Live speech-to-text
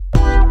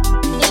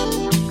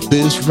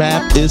This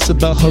rap is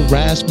about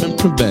harassment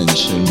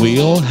prevention.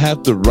 We all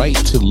have the right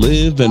to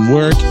live and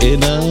work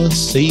in a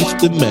safe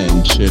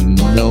dimension.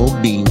 No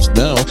means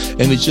no,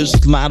 and it's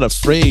just not a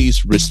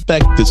phrase.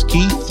 Respect is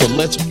key, so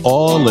let's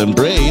all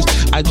embrace.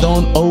 I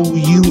don't owe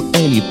you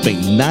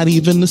anything, not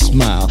even a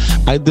smile.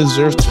 I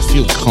deserve to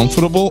feel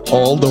comfortable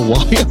all the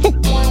while.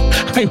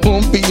 I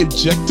won't be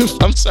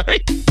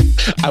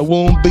I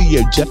won't be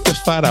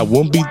objectified. I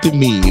won't be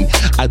demeaned.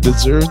 I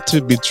deserve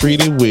to be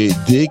treated with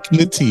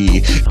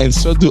dignity, and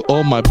so do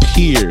all my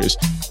peers.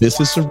 This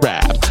is a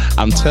rap.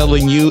 I'm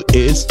telling you,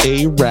 it's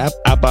a rap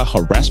about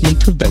harassment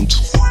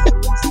prevention.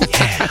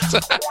 Yeah.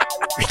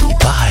 Ricky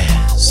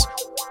Baez.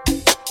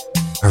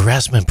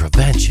 Harassment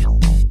prevention.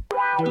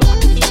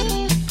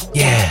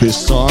 Yeah.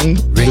 This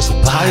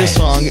entire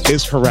song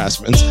is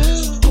harassment.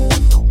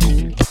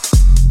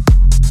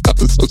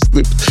 So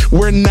stupid.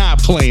 We're not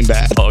playing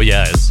that. Oh,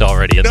 yeah, it's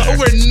already in there. No,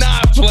 we're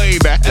not playing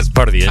that. That's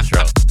part of the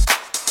intro.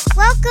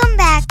 Welcome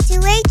back to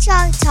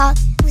HR Talk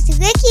with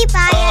Ricky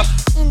Baez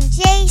and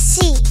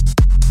JC.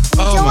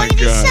 Enjoy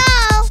the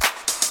show.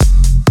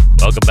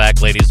 Welcome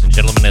back, ladies and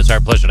gentlemen. It's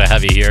our pleasure to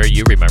have you here.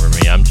 You remember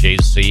me. I'm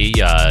JC,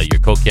 your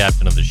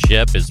co-captain of the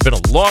ship. It's been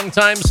a long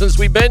time since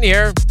we've been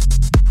here,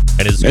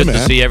 and it's good to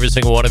see every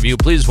single one of you.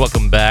 Please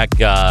welcome back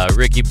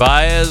Ricky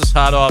Baez,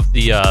 hot off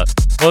the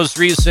most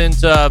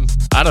recent,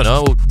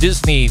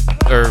 Disney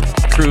or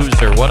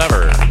cruise or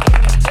whatever.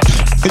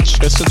 It's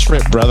just a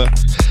trip, brother.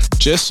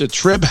 Just a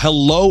trip.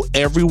 Hello,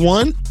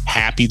 everyone.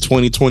 Happy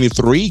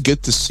 2023.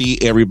 Good to see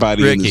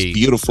everybody in this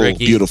beautiful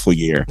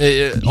year.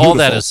 All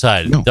that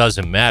aside, it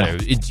doesn't matter.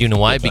 Do you know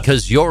why?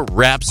 Because your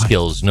rap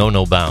skills know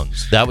no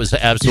bounds. That was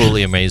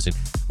absolutely amazing.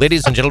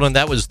 Ladies and gentlemen,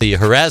 that was the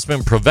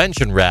harassment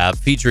prevention rap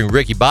featuring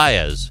Ricky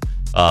Baez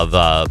of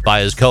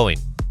Baez Coing.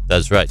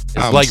 That's right. It's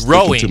I'm like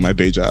rowing. to my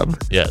day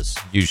job. Yes,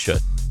 you should.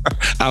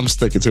 I'm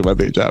sticking to my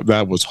day job.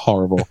 That was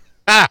horrible.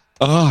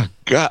 Oh,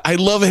 God. I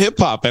love hip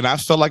hop, and I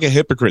felt like a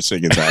hypocrite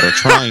singing that or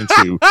trying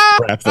to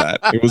rap that.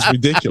 It was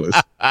ridiculous.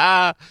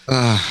 That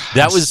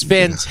was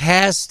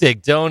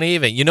fantastic. Don't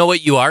even. You know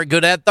what you are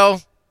good at, though?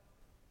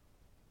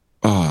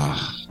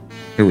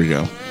 Here we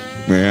go.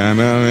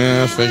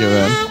 I figure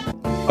that.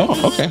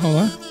 Oh, okay. Hold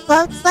on.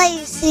 Quotes let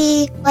you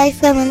see life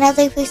from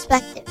another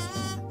perspective.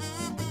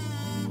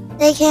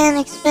 They can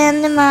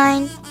expand the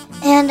mind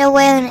and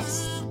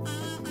awareness.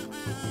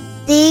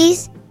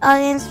 These are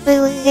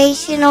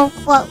inspirational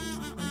quotes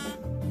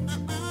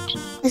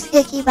with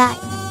Ricky Baez.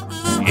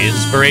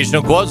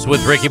 Inspirational Quotes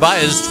with Ricky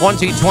Baez,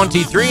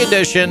 2023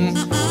 edition.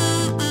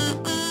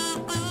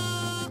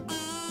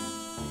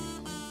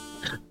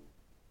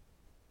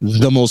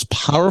 The most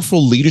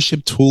powerful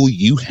leadership tool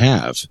you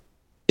have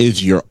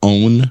is your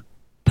own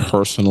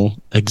personal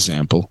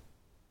example.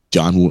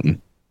 John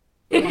Wooten.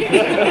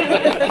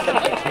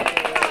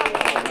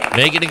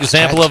 Make an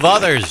example of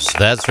others.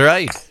 That's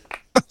right.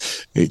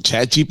 Hey,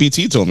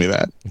 ChatGPT told me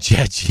that.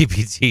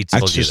 ChatGPT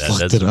told you that.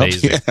 That's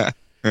amazing. Yeah,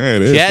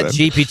 it is.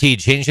 ChatGPT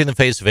changing the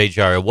face of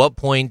HR. At what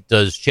point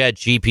does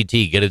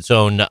ChatGPT get its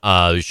own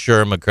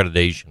SHRM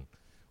accreditation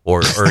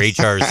or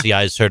HR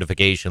CI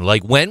certification?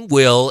 Like when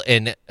will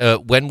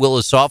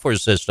a software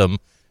system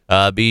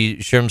be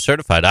SHRM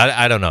certified?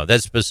 I don't know.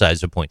 That's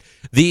besides the point.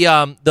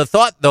 The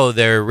thought though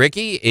there,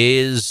 Ricky,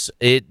 is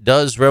it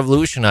does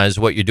revolutionize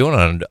what you're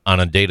doing on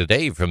a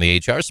day-to-day from the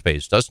HR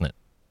space, doesn't it?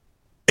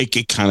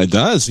 It kind of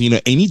does. You know,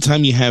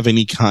 anytime you have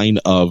any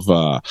kind of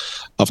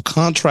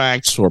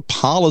contracts or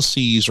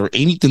policies or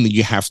anything that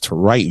you have to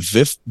write,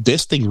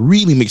 this thing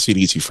really makes it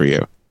easy for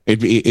you.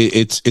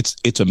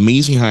 It's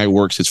amazing how it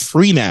works. It's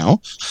free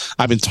now.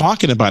 I've been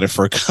talking about it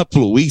for a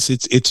couple of weeks.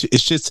 It's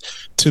just,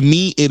 to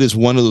me, it is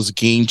one of those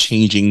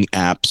game-changing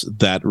apps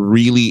that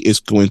really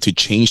is going to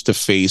change the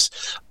face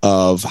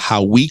of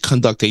how we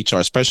conduct HR,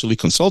 especially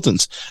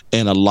consultants.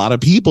 And a lot of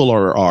people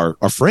are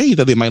afraid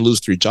that they might lose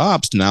their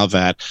jobs now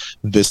that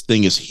this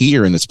thing is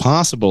here and it's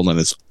possible and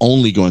it's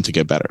only going to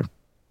get better.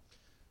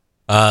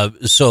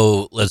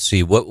 So let's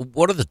see.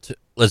 What are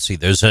let's see.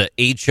 There's an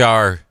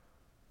HR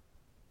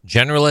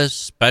generalist,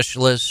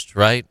 specialist,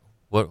 right?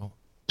 What?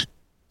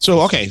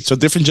 So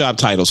different job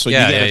titles. So you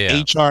have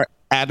HR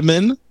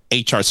admin,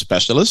 HR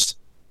specialist.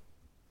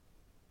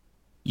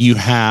 You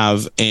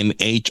have an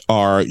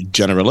HR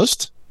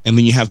generalist, and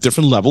then you have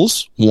different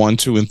levels, 1,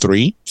 2, and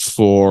 3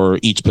 for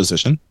each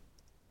position.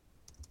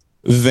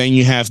 Then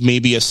you have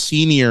maybe a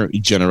senior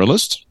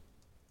generalist,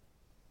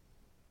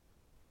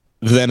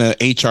 then an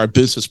HR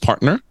business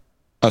partner,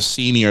 a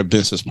senior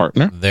business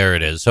partner. There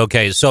it is.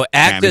 Okay, so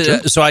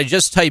so I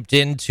just typed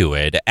into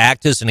it,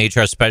 act as an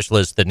HR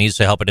specialist that needs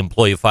to help an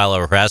employee file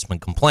a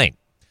harassment complaint.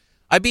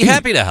 I'd be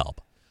happy to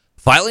help.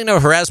 Filing a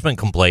harassment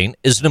complaint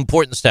is an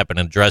important step in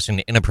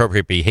addressing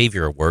inappropriate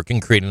behavior at work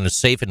and creating a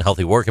safe and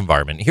healthy work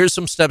environment. Here's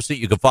some steps that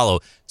you can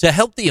follow to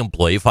help the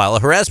employee file a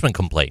harassment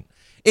complaint.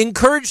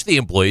 Encourage the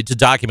employee to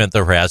document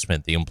the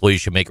harassment. The employee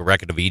should make a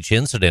record of each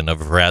incident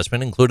of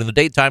harassment, including the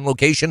date, time,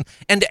 location,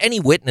 and any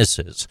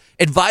witnesses.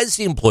 Advise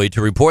the employee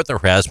to report the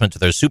harassment to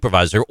their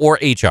supervisor or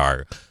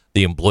HR.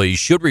 The employee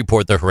should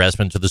report the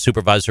harassment to the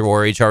supervisor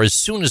or HR as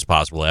soon as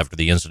possible after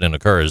the incident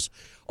occurs.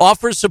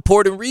 Offer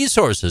support and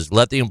resources.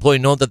 Let the employee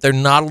know that they're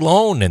not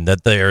alone and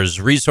that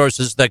there's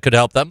resources that could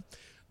help them.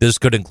 This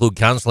could include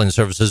counseling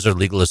services or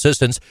legal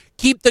assistance.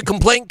 Keep the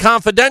complaint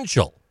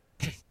confidential.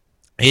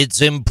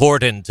 It's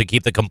important to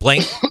keep the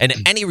complaint and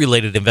any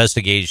related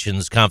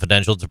investigations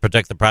confidential to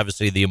protect the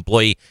privacy of the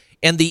employee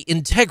and the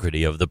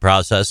integrity of the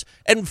process,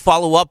 and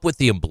follow up with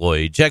the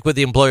employee. Check with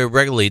the employer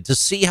regularly to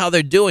see how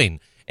they're doing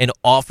and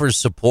offer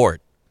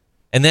support.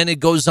 And then it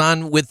goes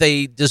on with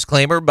a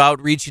disclaimer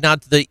about reaching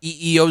out to the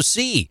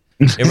EEOC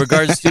in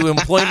regards to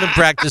employment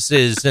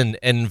practices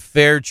and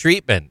fair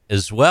treatment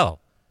as well.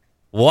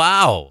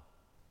 Wow.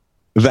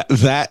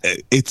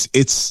 It's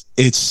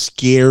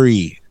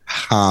scary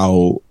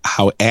how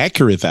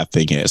accurate that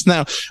thing is.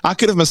 Now, I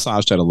could have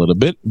massaged that a little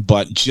bit,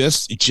 but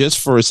just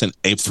for its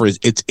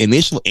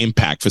initial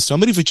impact, for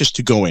somebody just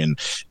to go in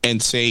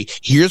and say,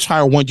 here's how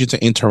I want you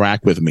to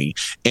interact with me,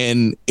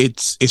 and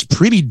it's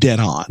pretty dead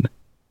on.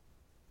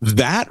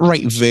 That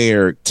right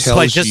there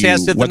tells you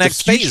what the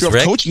future of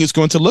coaching is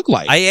going to look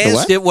like. I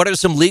asked it, what are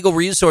some legal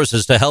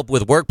resources to help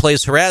with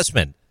workplace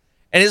harassment?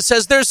 And it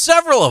says there's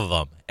several of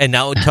them. And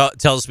now it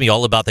tells me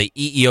all about the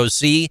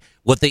EEOC,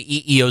 what the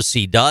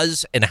EEOC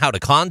does, and how to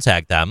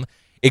contact them.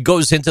 It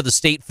goes into the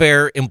state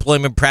fair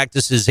employment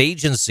practices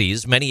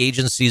agencies. Many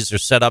agencies are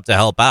set up to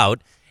help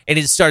out. And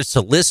it starts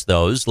to list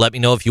those. Let me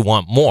know if you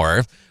want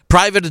more.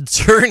 Private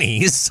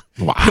attorneys.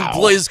 Wow.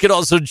 Employees can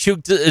also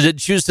choose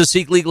to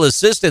seek legal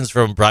assistance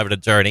from a private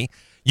attorney.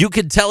 You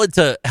can tell it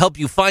to help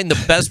you find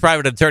the best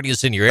private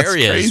attorneys in your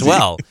area as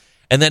well.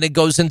 And then it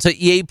goes into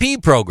EAP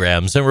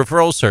programs and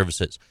referral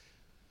services.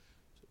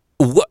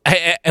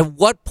 At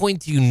what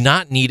point do you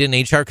not need an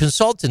HR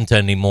consultant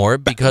anymore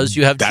because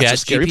you have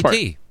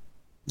ChatGPT?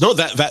 No,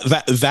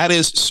 that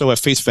is so at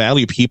face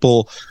value,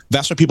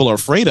 that's what people are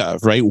afraid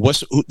of, right?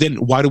 Then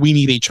why do we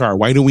need HR?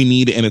 Why do we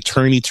need an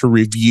attorney to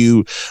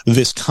review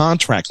this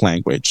contract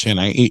language? And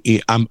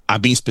I'm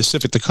being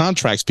specific to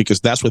contracts because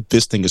that's what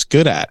this thing is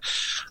good at.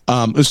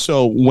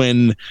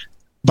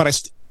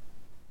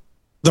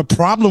 The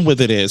problem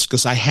with it is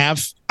because I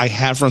have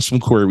run some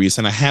queries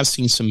and I have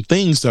seen some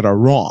things that are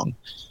wrong.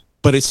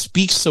 But it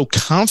speaks so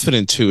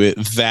confident to it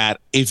that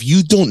if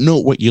you don't know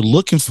what you're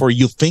looking for,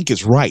 you think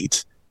it's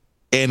right.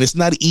 And it's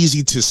not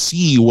easy to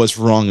see what's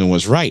wrong and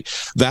what's right.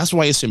 That's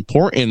why it's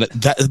important.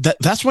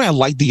 That's why I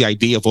like the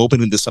idea of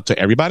opening this up to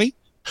everybody.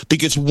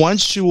 Because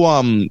once you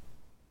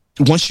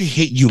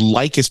hit you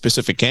like a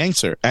specific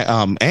answer,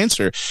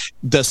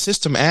 the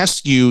system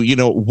asks you,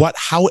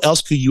 how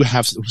else could you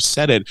have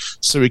said it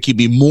so it could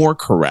be more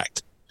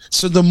correct?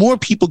 So the more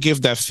people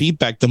give that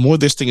feedback, the more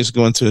this thing is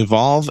going to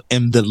evolve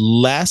and the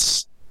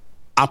less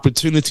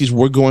opportunities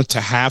we're going to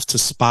have to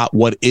spot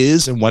what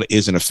is and what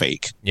isn't a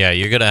fake. Yeah,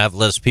 you're going to have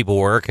less people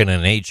working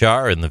in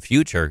HR in the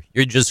future.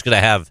 You're just going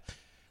to have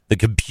the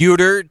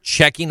computer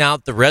checking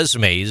out the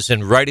resumes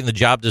and writing the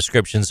job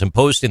descriptions and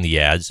posting the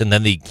ads, and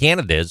then the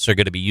candidates are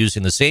going to be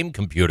using the same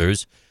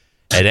computers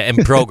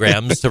and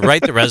programs to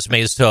write the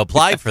resumes to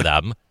apply for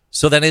them.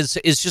 So then it's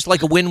just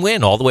like a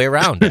win-win all the way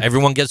around.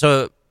 Everyone gets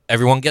a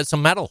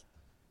medal.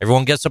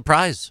 Everyone gets a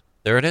prize.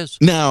 There it is.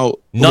 Now,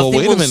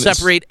 nothing will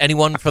separate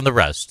anyone from the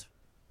rest.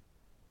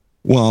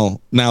 Well,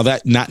 now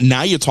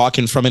you're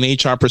talking from an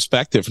HR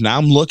perspective. Now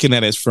I'm looking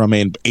at it from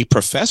a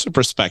professor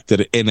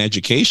perspective in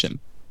education.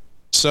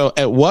 So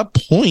at what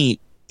point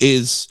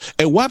does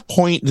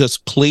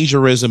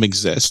plagiarism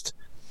exist?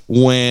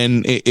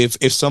 When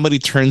if somebody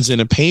turns in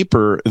a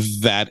paper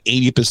that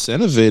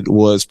 80% of it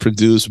was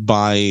produced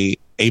by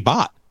a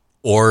bot,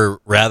 or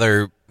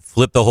rather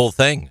flip the whole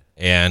thing.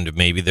 And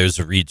maybe there's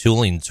a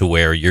retooling to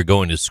where you're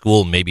going to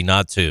school, maybe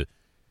not to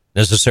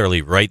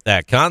necessarily write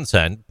that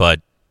content, but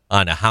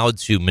on how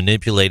to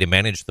manipulate and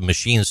manage the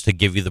machines to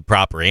give you the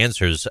proper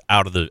answers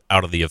out of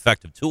the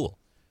effective tool.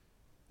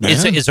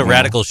 It's a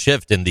radical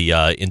shift in the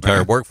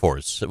entire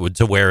workforce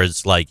to where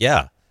it's like,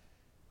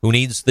 who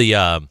needs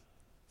the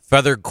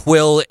feather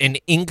quill and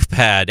ink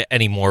pad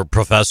anymore,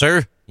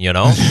 professor?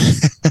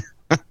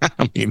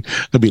 I mean,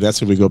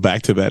 that's when we go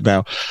back to that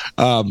now.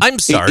 I'm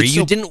sorry,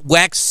 you didn't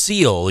wax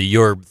seal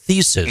your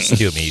thesis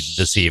to me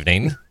this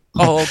evening.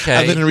 Oh, okay.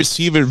 I didn't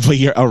receive it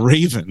via a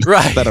raven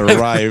that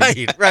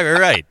arrived.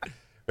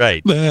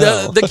 Right.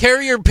 The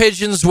carrier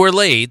pigeons were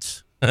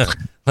late.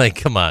 Like,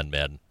 come on,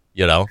 man.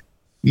 No,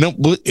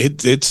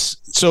 it's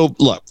so.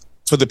 Look,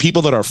 for the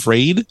people that are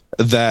afraid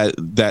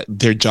that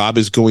their job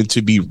is going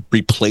to be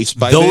replaced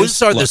by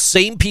those are the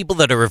same people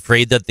that are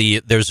afraid that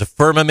there's a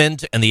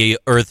firmament and the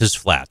earth is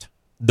flat.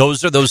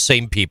 Those are those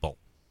same people.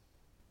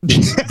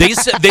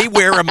 They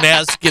wear a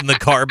mask in the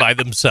car by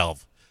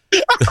themselves.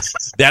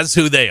 That's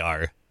who they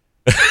are.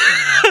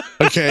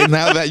 Okay,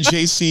 now that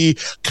JC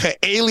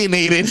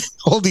alienated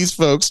all these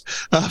folks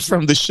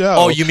from the show.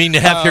 Oh, you mean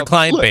half your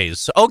client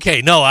base?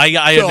 Okay, no, I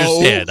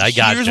understand. I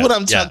got you. Here's what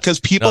I'm telling,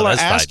 because people are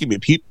asking me.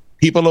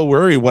 People are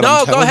worried what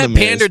I'm telling them. No, go ahead,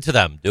 pander to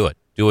them. Do it.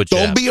 Do it.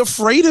 Don't be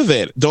afraid of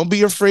it. Don't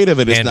be afraid of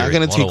it. It's not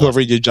going to take over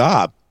your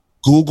job.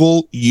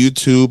 Google,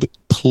 YouTube,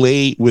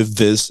 play with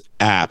this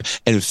app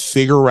and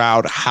figure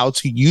out how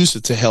to use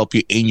it to help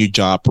you in your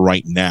job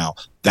right now.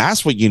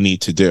 That's what you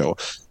need to do.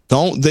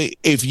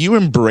 If you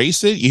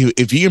embrace it,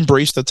 if you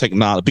embrace the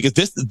technology, because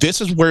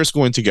this is where it's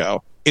going to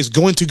go. It's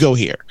going to go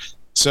here.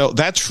 So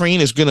that train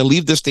is going to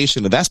leave the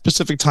station at that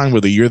specific time,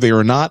 whether you're there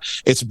or not.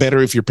 It's better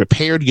if you're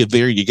prepared, you're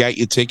there, you got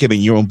your ticket,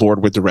 and you're on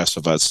board with the rest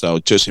of us. So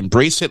just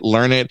embrace it,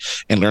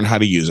 and learn how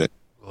to use it.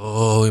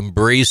 Oh,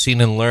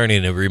 embracing and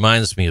learning. It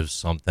reminds me of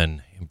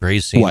something.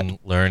 Embracing, what?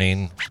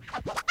 Learning.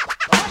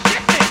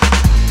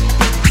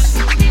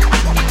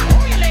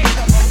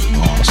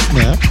 Oh,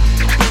 snap.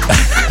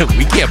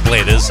 We can't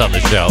play this on the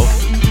show.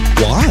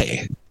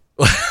 Why?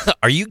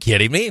 Are you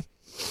kidding me?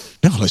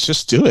 No, let's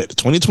just do it.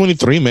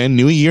 2023, man.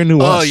 New year, new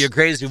us. Oh, you're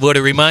crazy. What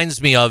it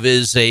reminds me of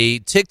is a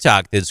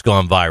TikTok that's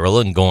gone viral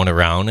and going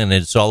around, and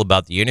it's all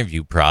about the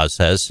interview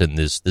process. And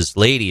this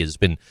lady has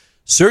been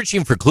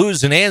searching for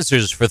clues and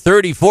answers for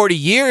 30, 40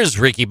 years,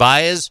 Ricky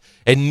Baez,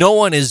 and no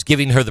one is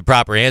giving her the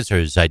proper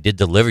answers. I did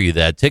deliver you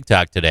that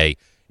TikTok today.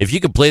 If you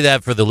could play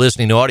that for the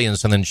listening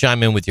audience and then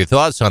chime in with your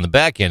thoughts on the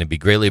back end, it'd be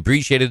greatly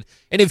appreciated.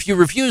 And if you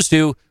refuse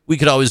to, we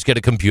could always get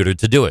a computer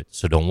to do it.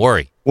 So don't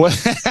worry. What?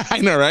 I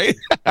know, right?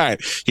 All right,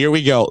 here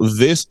we go.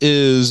 This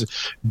is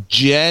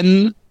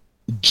Gemma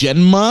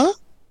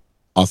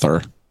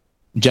Arthur.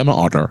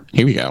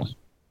 Here we go.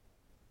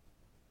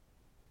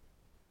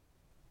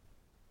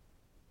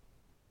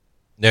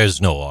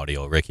 There's no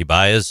audio, Ricky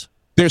Baez.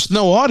 There's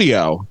no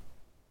audio.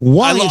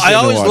 Why? I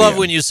always love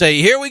when you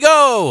say, here we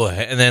go.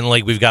 And then,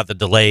 like, we've got the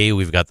delay.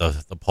 We've got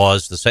the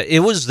pause. It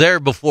was there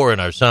before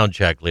in our sound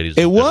check, ladies.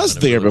 It was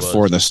there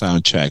before in the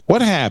sound check.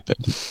 What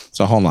happened?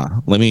 So hold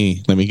on. Let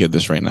me get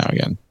this right now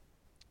again.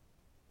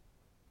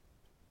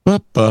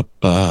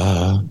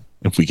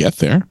 If we get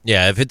there.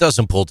 Yeah, if it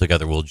doesn't pull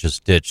together, we'll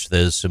just ditch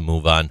this and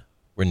move on.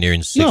 We're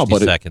nearing 60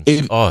 seconds.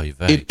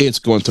 It's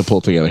going to pull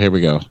together. Here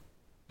we go.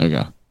 There we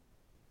go.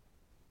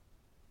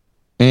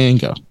 And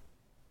go.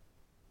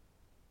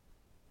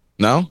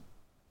 No?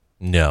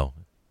 No.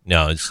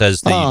 It says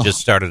that you just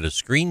started a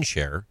screen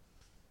share.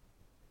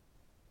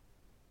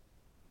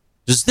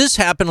 Does this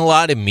happen a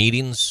lot in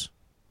meetings?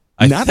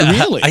 Not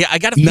really. I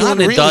got a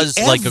feeling it does,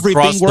 like,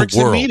 across the world.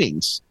 In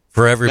meetings.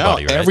 For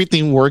everybody, right?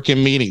 Everything works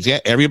in meetings. Yeah,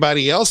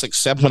 everybody else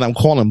except when I'm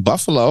calling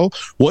Buffalo.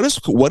 What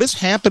is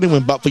happening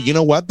when Buffalo? You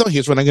know what, though?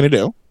 Here's what I'm going to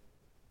do.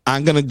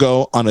 I'm going to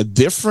go on a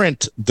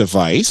different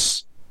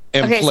device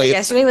and play. So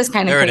yesterday was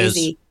kind of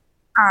crazy.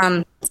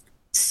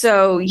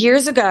 So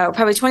years ago,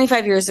 probably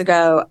 25 years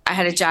ago, I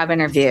had a job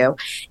interview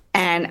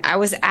and I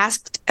was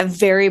asked a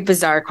very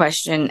bizarre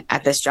question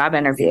at this job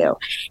interview.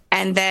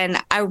 And then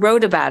I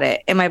wrote about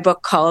it in my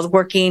book called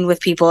Working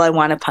with People I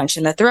Want to Punch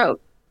in the Throat.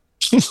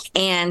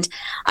 And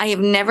I have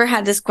never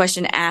had this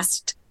question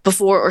asked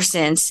before or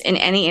since in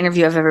any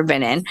interview I've ever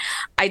been in.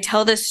 I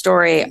tell this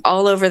story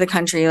all over the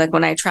country, like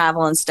when I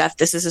travel and stuff.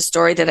 This is a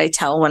story that I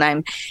tell when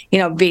I'm,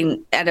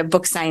 being at a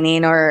book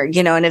signing or,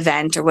 an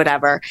event or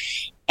whatever.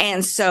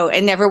 And so,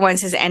 and never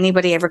once has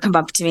anybody ever come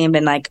up to me and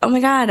been like, oh my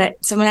God,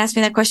 someone asked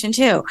me that question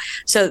too.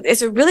 So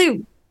it's a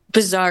really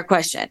bizarre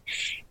question.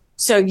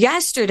 So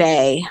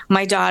yesterday,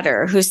 my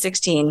daughter, who's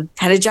 16,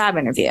 had a job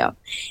interview.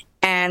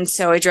 And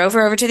so I drove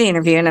her over to the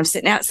interview and I'm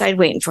sitting outside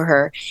waiting for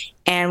her.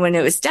 And when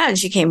it was done,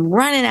 she came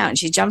running out and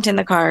she jumped in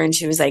the car and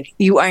she was like,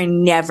 you are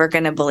never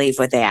going to believe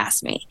what they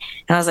asked me.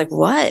 And I was like,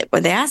 what?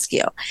 What'd they ask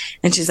you?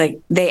 And she's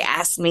like, they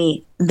asked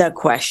me the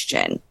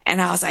question.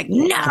 And I was like,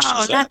 no,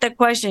 not the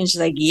question. She's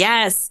like,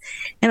 yes.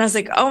 And I was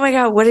like, oh my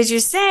God, what did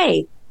you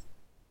say?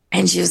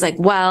 And she was like,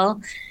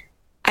 well,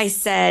 I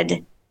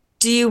said,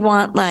 do you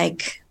want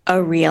like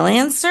a real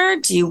answer?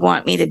 Do you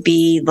want me to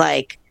be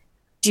like,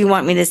 do you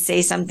want me to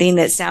say something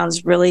that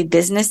sounds really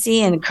businessy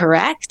and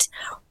correct?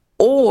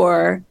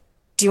 Or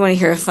do you want to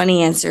hear a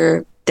funny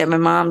answer that my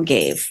mom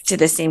gave to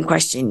the same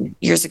question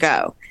years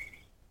ago?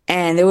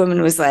 And the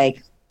woman was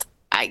like,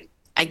 I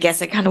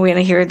guess I kind of want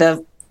to hear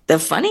the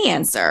funny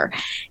answer.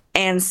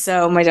 And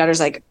so my daughter's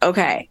like,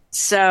 okay.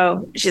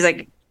 So she's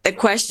like, the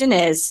question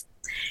is,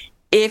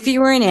 if you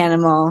were an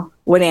animal,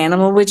 what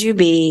animal would you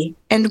be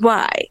and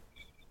why?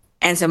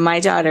 And so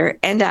my daughter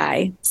and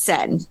I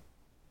said,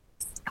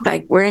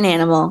 like, we're an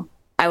animal,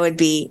 I would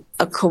be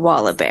a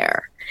koala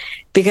bear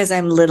because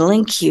I'm little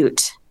and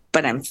cute,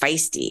 but I'm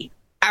feisty.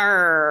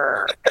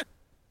 Arr.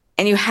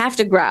 And you have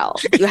to growl.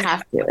 You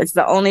have to. It's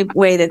the only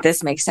way that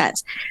this makes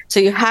sense.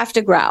 So you have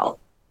to growl.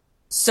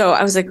 So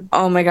I was like,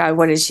 oh my God,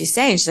 what did she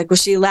say? And she's like, well,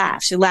 she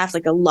laughed. She laughed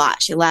like a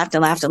lot. She laughed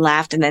and laughed and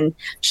laughed. And then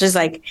she's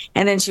like,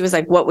 and then she was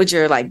like, what would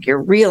your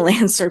real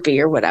answer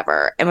be or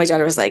whatever? And my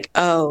daughter was like,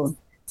 oh,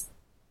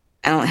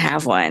 I don't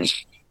have one.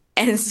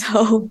 And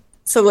so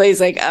Lay's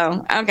like,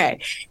 oh, okay.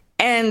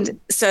 And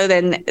so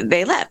then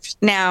they left.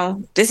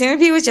 Now, this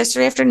interview was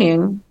yesterday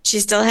afternoon. She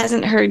still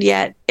hasn't heard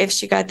yet if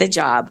she got the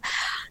job.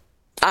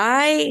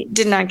 I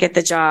did not get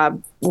the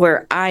job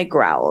where I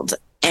growled.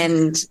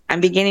 And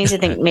I'm beginning to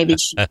think maybe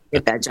she didn't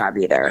get that job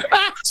either.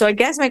 So I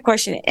guess my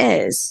question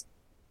is,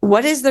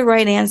 what is the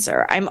right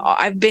answer?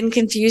 I've been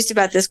confused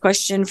about this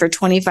question for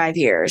 25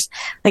 years.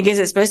 Like, is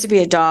it supposed to be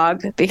a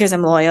dog because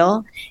I'm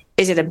loyal?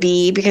 Is it a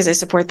bee because I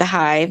support the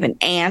hive? An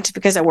ant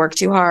because I work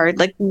too hard?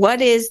 Like,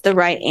 what is the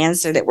right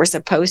answer that we're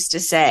supposed to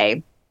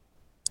say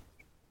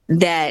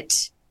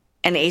that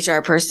an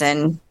HR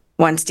person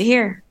wants to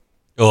hear?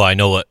 Oh, I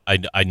know what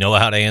I know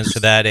how to answer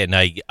that, and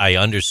I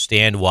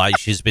understand why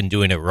she's been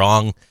doing it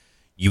wrong.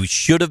 You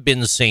should have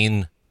been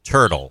saying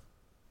turtle.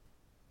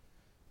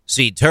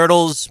 See,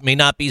 turtles may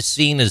not be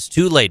seen as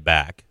too laid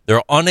back.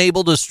 They're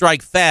unable to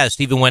strike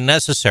fast even when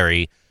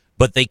necessary,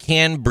 but they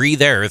can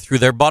breathe air through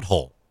their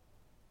butthole.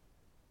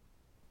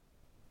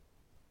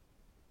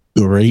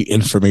 Great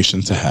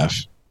information to have.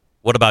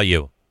 What about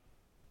you?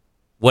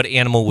 What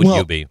animal would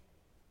you be?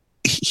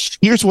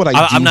 Here's what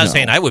I'm not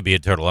saying I would be a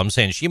turtle. I'm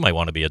saying she might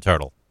want to be a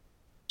turtle.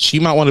 She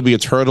might want to be a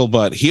turtle,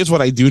 but here's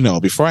what I do know.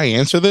 Before I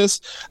answer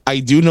this, I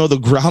do know the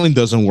growling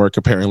doesn't work,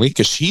 apparently,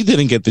 because she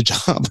didn't get the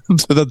job.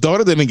 The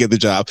daughter didn't get the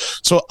job.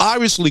 So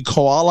obviously,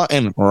 koala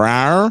and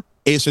rar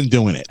isn't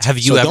doing it. Have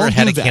you ever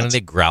had a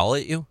candidate growl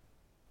at you?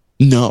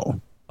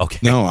 No. Okay.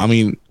 No, I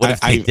mean, what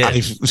if they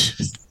did?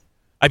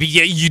 I mean,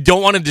 yeah, you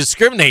don't want to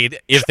discriminate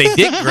if they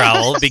did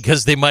growl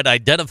because they might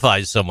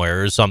identify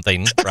somewhere or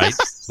something, right,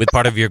 with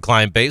part of your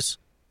client base.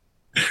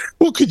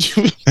 Well, could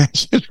you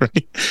imagine,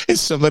 right?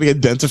 Is somebody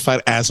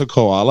identified as a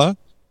koala?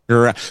 Do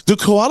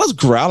koalas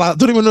growl? I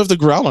don't even know if they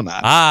growl or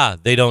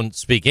not. They don't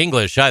speak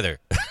English either.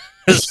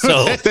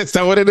 So that's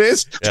not what it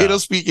is? Yeah. They don't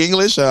speak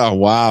English? Oh,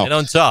 wow. They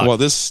don't talk. Well,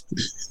 they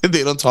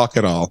don't talk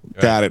at all.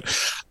 Right. Got it.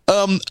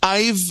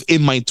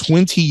 In my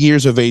 20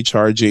 years of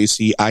HR,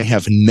 JC, I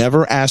have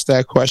never asked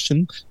that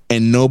question,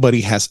 and nobody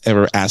has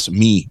ever asked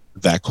me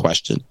that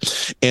question.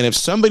 And if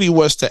somebody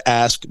was to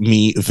ask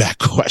me that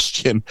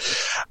question,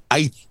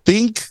 I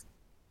think,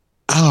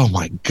 oh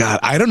my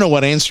God, I don't know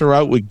what answer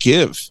I would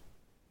give.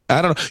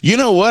 I don't know. You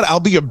know what? I'll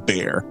be a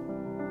bear.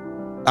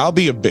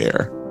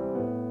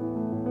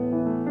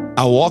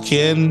 I'll walk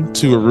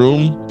into a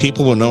room.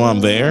 People will know I'm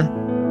there.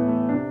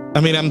 I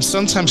mean, I'm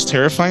sometimes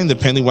terrifying,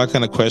 depending what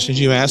kind of questions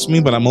you ask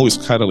me, but I'm always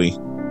cuddly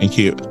and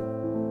cute.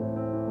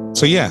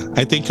 So yeah,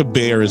 I think a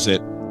bear is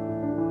it.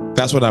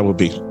 That's what I would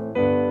be.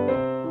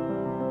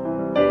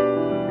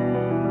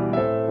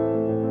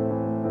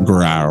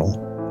 Growl.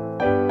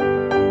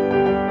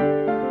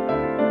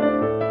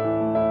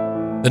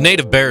 The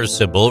native bear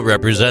symbol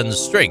represents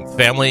strength,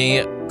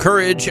 family,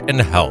 courage, and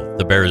health.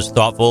 The bear is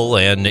thoughtful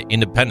and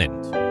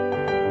independent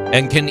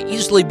and can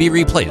easily be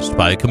replaced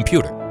by a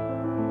computer.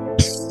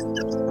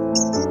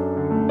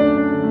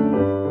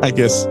 I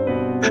guess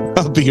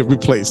I'll be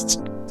replaced.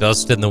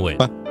 Dust in the wind.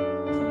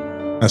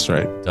 That's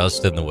right.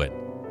 Dust in the wind.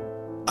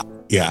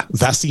 Yeah,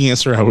 that's the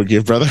answer I would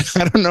give, brother.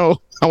 I don't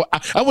know.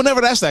 I would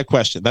never ask that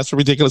question. That's a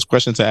ridiculous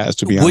question to ask,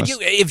 to be honest.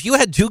 If you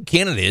had two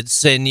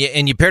candidates and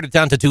you paired it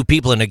down to two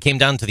people and it came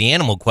down to the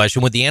animal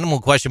question, would the animal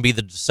question be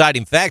the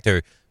deciding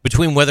factor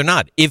between whether or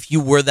not, if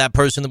you were that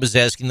person that was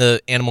asking the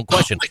animal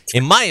question?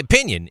 In my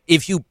opinion,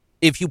 if you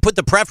put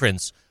the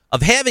preference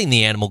of having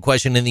the animal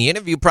question in the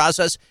interview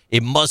process,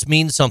 it must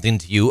mean something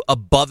to you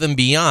above and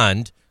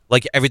beyond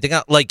like everything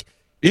else. Like,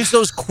 it's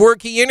those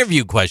quirky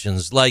interview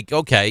questions like,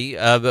 okay,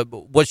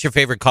 what's your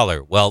favorite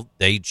color? Well,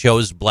 they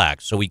chose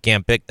black, so we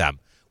can't pick them.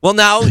 Well,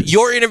 now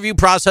your interview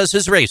process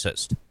is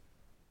racist.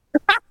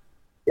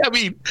 I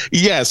mean,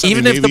 yes.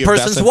 Even if the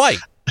person's white.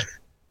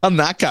 A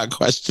knockout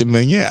question,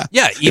 then yeah.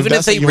 Yeah, even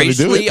if they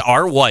racially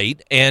are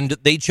white and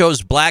they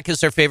chose black as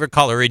their favorite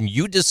color and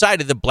you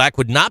decided that black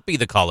would not be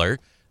the color,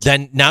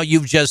 then now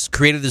you've just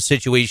created a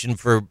situation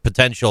for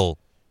potential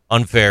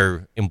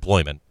unfair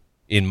employment,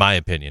 in my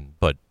opinion.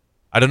 But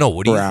I don't know.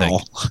 What do you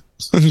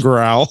think?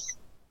 Growl.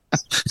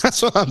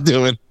 That's what I'm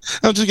doing.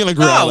 I'm just going to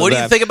growl. What do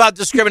you think about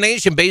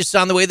discrimination based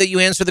on the way that you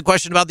answer the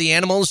question about the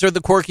animals or the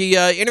quirky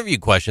interview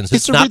questions?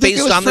 It's not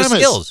based on the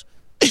skills.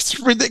 It's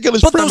a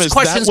ridiculous but premise. Those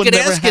questions get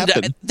asked.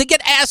 They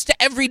get asked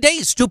every day.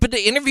 Stupid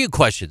interview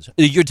questions.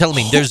 You're telling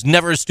me there's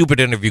never a stupid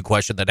interview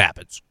question that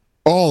happens?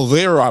 Oh,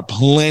 there are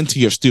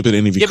plenty of stupid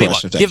interview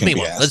questions. Give me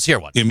one. Let's hear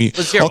one.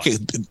 Let's hear one.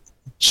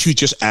 You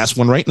just ask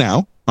one right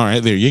now. All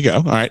right, there you go.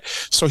 All right.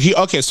 So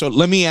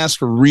let me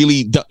ask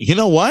you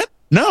know what?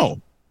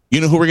 No.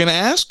 You know who we're going to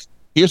ask?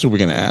 Here's who we're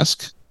going to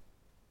ask.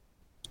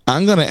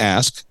 I'm going to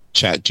ask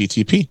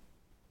ChatGTP.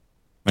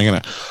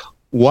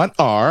 What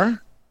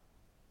are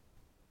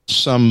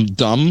some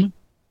dumb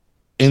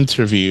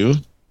interview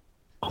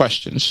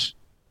questions?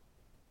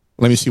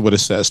 Let me see what it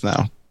says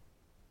now.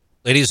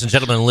 Ladies and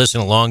gentlemen, listen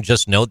along.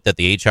 Just note that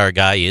the HR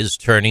guy is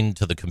turning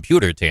to the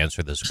computer to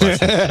answer this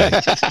question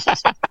today.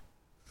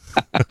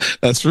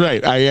 That's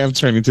right. I am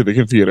turning to the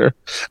computer.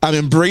 I'm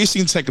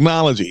embracing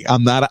technology.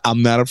 I'm not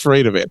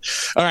afraid of it.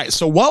 All right.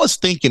 So while it's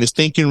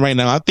thinking right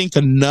now, I think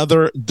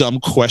another dumb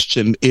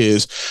question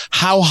is,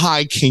 how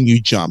high can you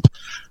jump?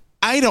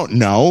 I don't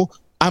know.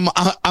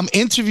 I'm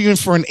interviewing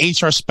for an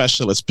HR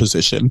specialist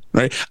position,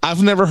 right?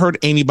 I've never heard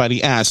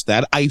anybody ask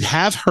that. I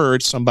have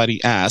heard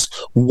somebody ask,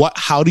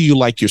 how do you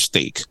like your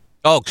steak?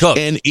 Oh, cooked.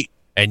 And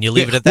And you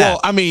leave it at that. Well,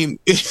 I mean,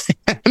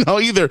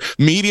 either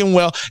medium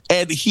well,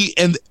 and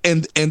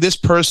this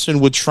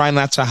person would try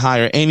not to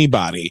hire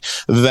anybody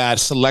that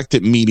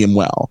selected medium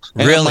well.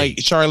 And really, I'm like,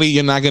 Charlie,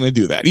 you're not going to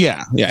do that.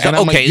 Yeah. So, and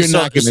I'm like, you're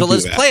not going to do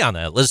let's that. play on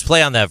that. Let's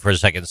play on that for a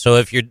second. So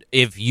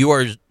if you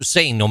are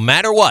saying no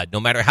matter what,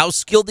 no matter how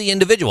skilled the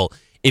individual,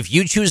 if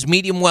you choose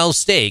medium well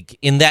steak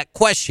in that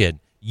question,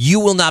 you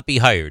will not be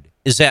hired.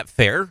 Is that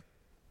fair?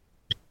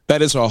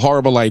 That is a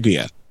horrible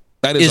idea.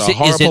 That is a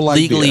horrible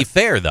idea. Is it legally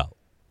fair though?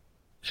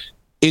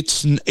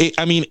 It's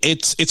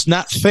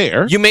not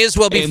fair. You may as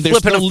well be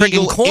flipping a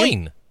friggin'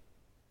 coin.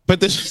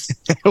 But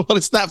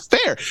it's not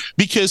fair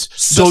because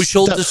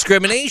social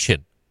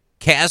discrimination,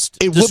 caste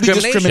discrimination. Will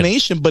be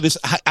discrimination, but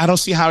I don't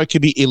see how it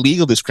could be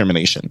illegal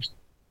discrimination.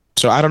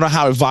 So I don't know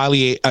how it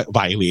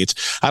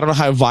violates. I don't know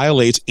how it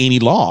violates any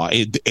law.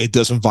 It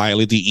doesn't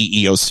violate the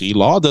EEOC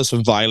law. It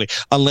doesn't violate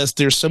unless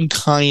there's some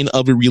kind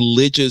of a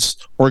religious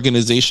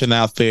organization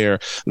out there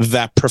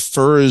that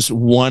prefers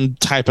one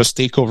type of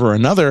steak over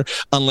another.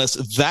 Unless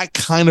that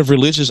kind of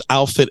religious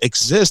outfit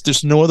exists,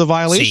 there's no other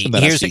violation.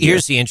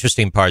 Here's the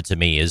interesting part to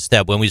me is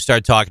that when we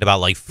start talking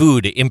about like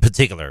food in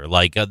particular,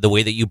 like the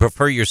way that you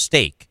prefer your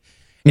steak.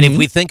 And if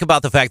we think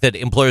about the fact that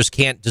employers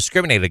can't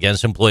discriminate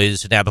against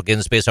employees and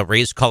applicants based on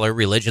race, color,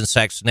 religion,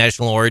 sex,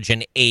 national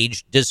origin,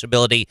 age,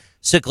 disability,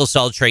 sickle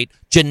cell trait,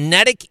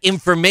 genetic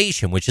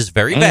information, which is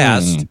very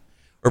vast,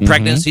 or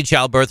pregnancy,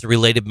 childbirth, or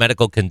related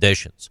medical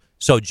conditions.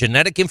 So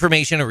genetic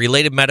information or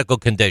related medical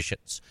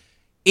conditions.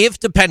 If,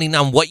 depending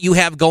on what you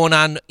have going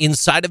on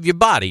inside of your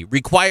body,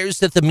 requires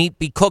that the meat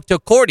be cooked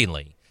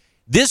accordingly,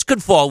 this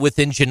could fall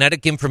within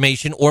genetic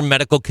information or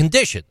medical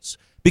conditions.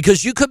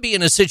 Because you could be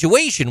in a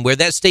situation where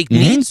that steak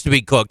needs to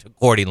be cooked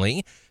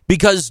accordingly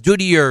because due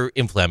to your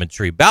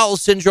inflammatory bowel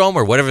syndrome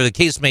or whatever the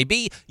case may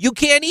be, you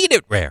can't eat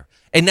it rare.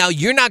 And now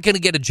you're not going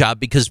to get a job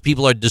because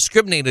people are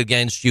discriminating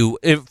against you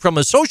from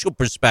a social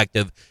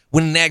perspective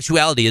when in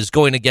actuality is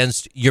going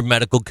against your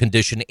medical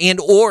condition and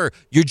or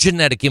your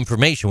genetic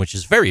information, which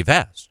is very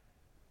vast.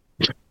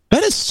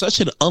 That is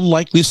such an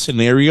unlikely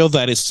scenario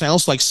that it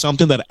sounds like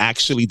something that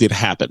actually did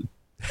happen.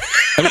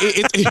 I mean,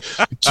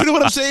 do you know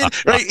what I'm saying?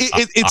 Right?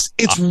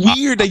 It's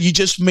weird that you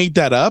just made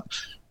that up,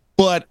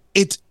 but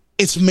it's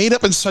made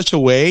up in such a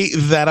way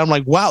that I'm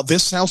like, wow,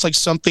 this sounds like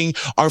something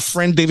our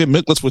friend David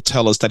Miklas would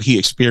tell us that he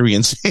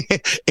experienced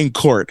in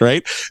court,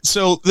 right?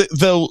 So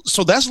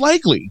so that's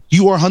likely.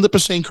 You are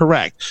 100%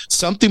 correct.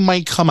 Something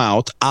might come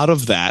out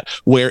of that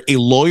where a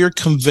lawyer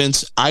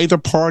convinced either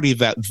party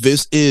that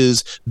this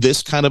is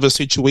this kind of a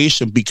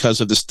situation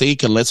because of the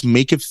stake, and let's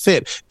make it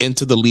fit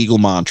into the legal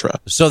mantra.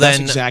 So that's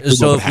then, exactly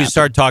so if we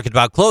start talking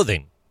about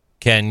clothing,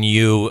 can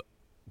you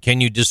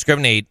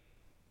discriminate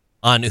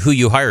on who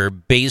you hire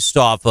based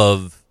off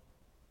of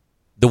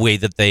the way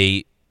that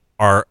they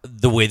are,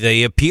 the way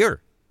they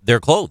appear, their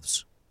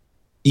clothes?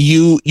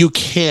 You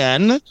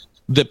can,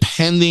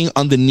 depending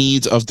on the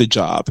needs of the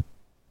job.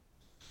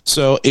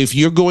 So if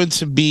you're going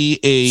to be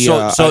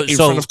in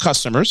front of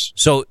customers,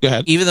 so go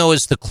ahead. Even though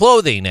it's the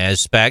clothing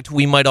aspect,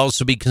 we might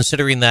also be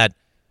considering that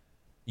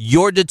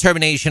your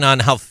determination on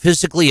how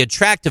physically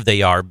attractive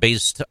they are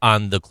based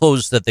on the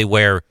clothes that they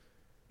wear,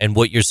 and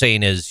what you're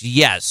saying is,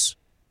 yes,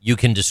 you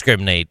can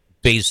discriminate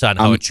based on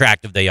how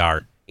attractive they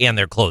are and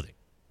their clothing.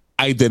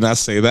 I did not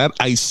say that.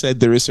 I said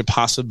there is a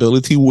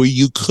possibility where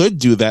you could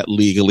do that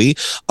legally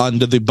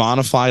under the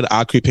bona fide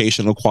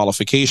occupational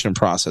qualification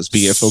process,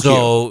 BFOQ.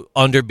 So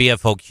under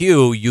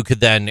BFOQ, you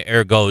could then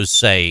ergo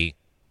say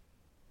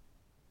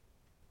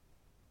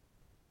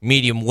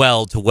medium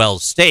well to well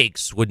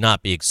steaks would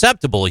not be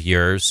acceptable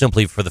here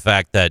simply for the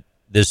fact that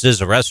this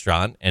is a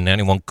restaurant and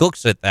anyone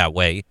cooks it that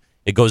way.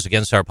 It goes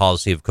against our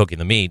policy of cooking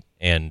the meat,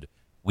 and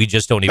we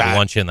just don't even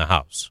want you in the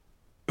house.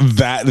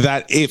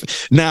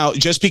 Now,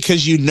 just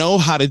because you know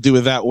how to do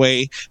it that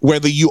way,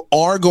 whether you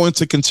are going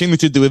to continue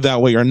to do it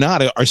that way or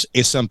not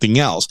is something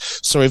else.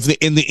 So if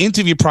in the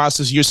interview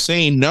process you're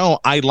saying, no,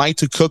 I like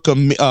to cook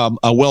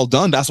a well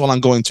done, that's what I'm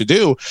going to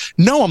do.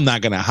 No, I'm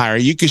not going to hire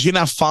you because you're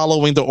not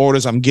following the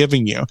orders I'm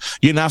giving you.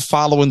 You're not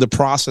following the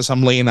process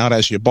I'm laying out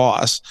as your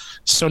boss.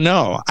 So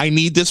no, I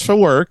need this for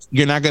work.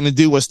 You're not going to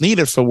do what's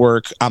needed for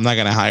work. I'm not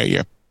going to hire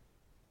you.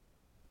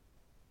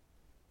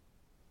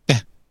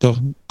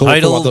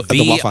 Title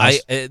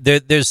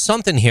there's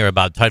something here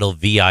about Title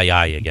VII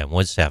again.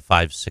 What's that?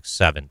 5, 6,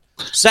 7.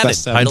 Title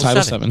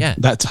 7. Yeah.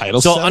 That Title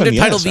so 7. Under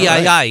Title VII,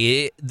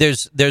 right.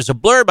 there's a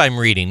blurb I'm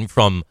reading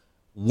from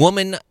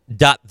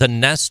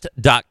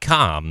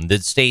woman.thenest.com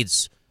that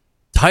states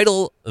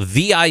Title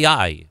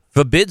VII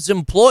forbids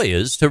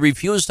employers to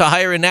refuse to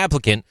hire an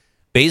applicant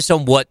based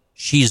on what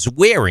she's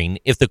wearing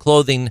if the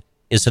clothing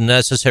is a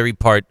necessary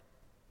part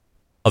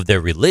of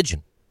their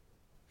religion.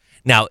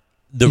 Now,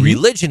 the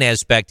religion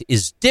aspect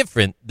is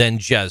different than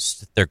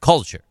just their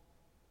culture.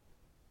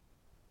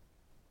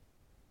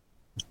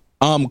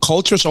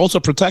 Culture is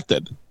also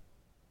protected.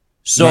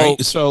 So,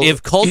 right? So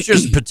if culture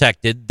is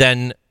protected,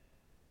 then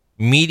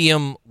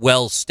medium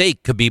well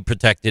steak could be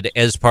protected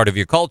as part of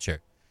your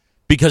culture.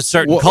 Because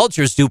certain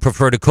cultures do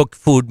prefer to cook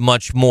food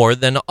much more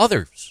than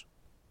others.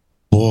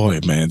 Boy,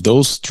 man,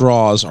 those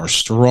straws are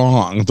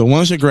strong. The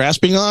ones you're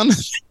grasping on,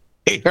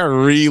 they are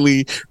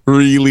really,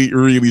 really,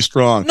 really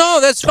strong. No,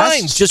 that's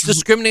fine. Just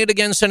discriminate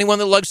against anyone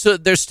that likes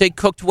their steak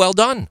cooked well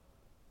done,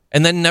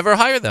 and then never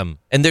hire them.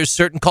 And there's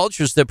certain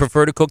cultures that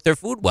prefer to cook their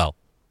food well.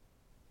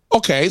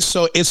 Okay,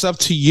 so it's up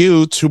to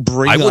you to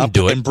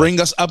bring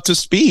us up to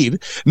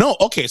speed. No,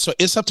 okay, so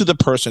it's up to the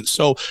person.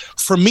 So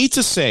for me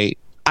to say,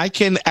 I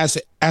can, as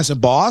a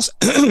boss,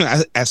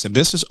 as a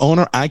business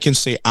owner, I can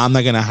say, I'm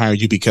not going to hire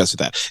you because of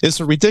that. It's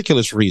a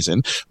ridiculous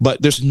reason,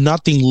 but there's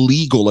nothing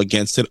legal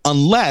against it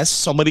unless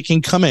somebody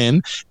can come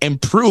in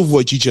and prove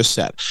what you just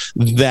said,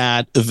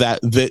 that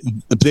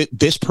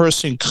this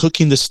person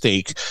cooking the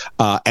steak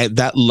at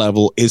that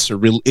level is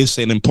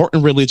an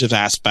important religious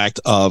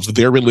aspect of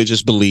their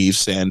religious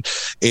beliefs. And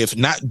if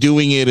not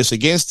doing it is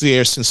against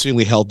their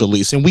sincerely held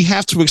beliefs, and we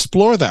have to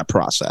explore that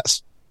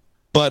process.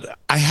 But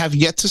I have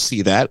yet to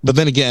see that. But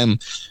then again,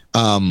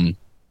 during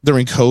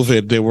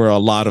COVID, there were a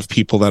lot of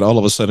people that all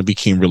of a sudden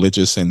became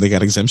religious and they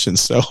got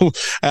exemptions. So,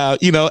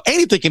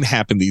 anything can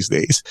happen these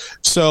days.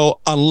 So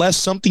unless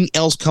something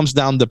else comes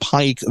down the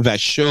pike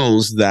that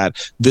shows that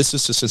this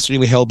is a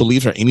sincerely held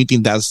belief or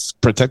anything that's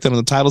protected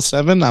under Title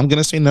VII, I'm going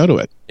to say no to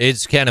it.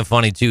 It's kind of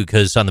funny, too,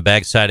 because on the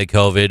backside of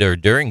COVID or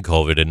during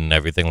COVID and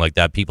everything like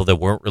that, people that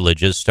weren't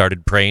religious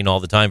started praying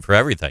all the time for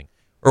everything.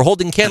 Or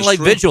holding candlelight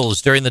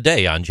vigils during the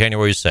day on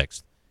January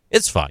 6th.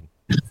 It's fine.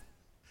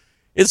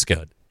 It's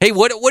good. Hey,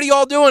 what are you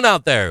all doing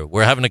out there?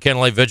 We're having a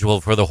candlelight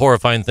vigil for the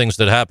horrifying things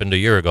that happened a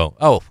year ago.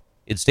 Oh,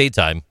 it's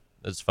daytime.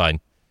 That's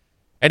fine.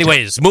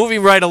 Anyways,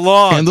 moving right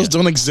along. Candles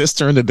don't exist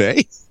during the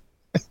day?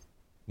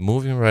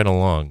 Moving right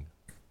along.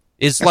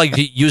 It's like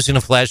using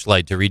a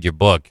flashlight to read your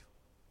book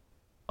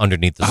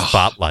underneath the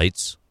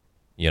spotlights,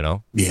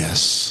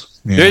 Yes.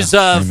 Yeah, there's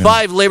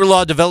 5 labor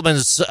law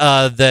developments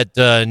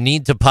that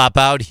need to pop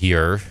out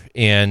here,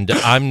 and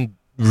I'm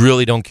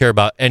really don't care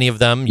about any of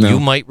them. No. You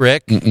might,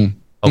 Rick. Okay.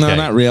 No,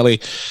 not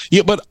really.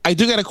 Yeah, but I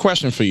do got a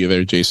question for you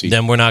there, JC.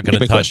 Then we're not going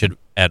to touch it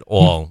at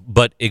all,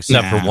 but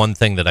except for one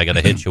thing that I got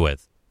to hit you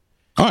with.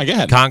 All right, go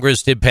ahead.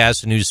 Congress did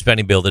pass a new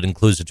spending bill that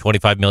includes a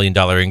 $25 million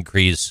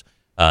increase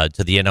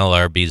to the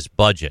NLRB's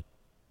budget.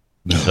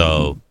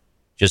 So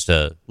just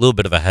a little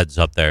bit of a heads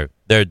up there.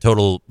 Their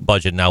total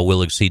budget now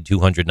will exceed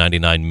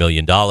 $299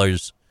 million,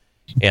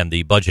 and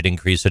the budget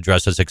increase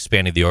addresses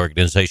expanding the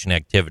organization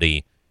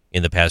activity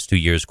in the past 2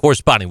 years,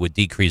 corresponding with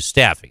decreased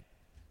staffing.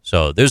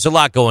 So there's a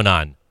lot going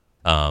on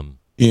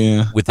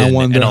within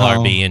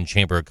NLRB and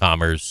Chamber of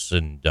Commerce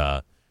and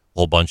a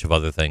whole bunch of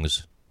other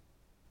things.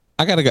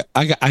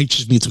 I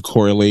just need to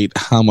correlate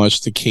how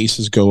much the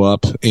cases go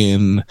up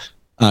in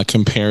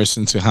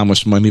comparison to how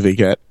much money they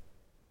get.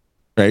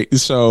 Right.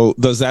 So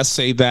does that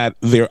say that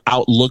they're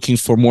out looking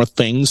for more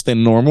things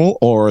than normal,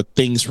 or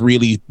things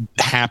really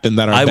happen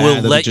that are bad? I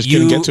will let just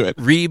you get to it?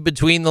 Read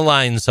between the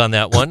lines on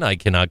that one. I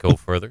cannot go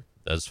further.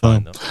 That's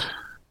fine, though.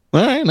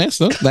 All right.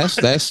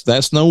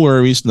 That's no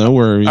worries. No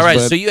worries. All right.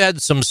 So you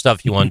had some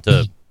stuff you want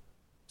to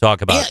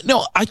talk about. Yeah,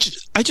 no, I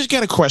just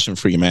got a question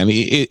for you, man.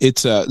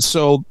 It's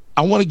so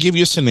I want to give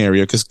you a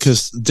scenario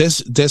because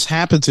this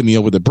happened to me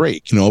over the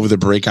break. Over the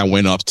break, I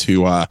went up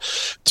to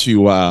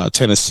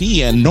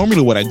Tennessee, and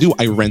normally what I do,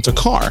 I rent a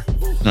car,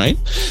 right?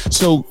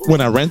 So when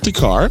I rent a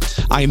car,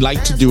 I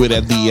like to do it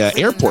at the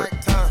airport,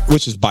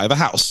 which is by the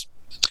house,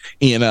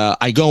 and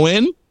I go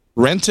in,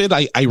 rent it.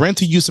 I rent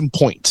to use some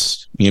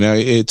points.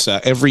 It's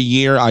every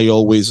year I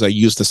always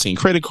use the same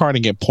credit card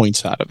and get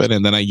points out of it,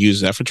 and then I use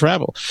that for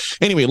travel.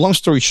 Anyway, long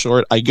story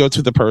short, I go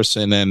to the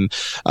person and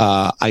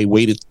I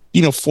waited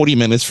 40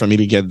 minutes for me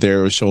to get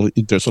there. So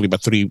there's only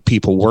about 3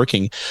 people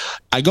working.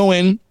 I go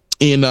in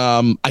and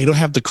I don't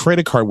have the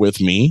credit card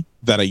with me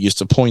that I used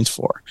the points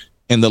for.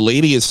 And the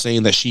lady is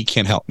saying that she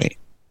can't help me.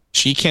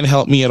 She can't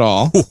help me at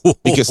all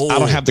because I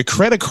don't have the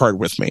credit card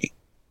with me.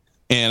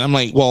 And I'm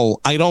like,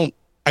 well, I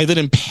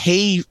didn't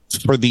pay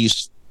for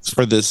this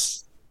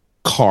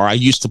car. I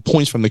used the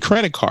points from the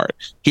credit card.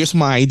 Here's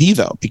my ID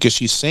though, because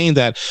she's saying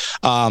that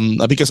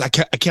because I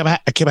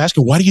kept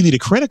asking, why do you need a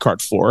credit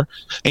card for?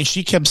 And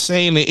she kept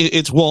saying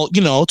it's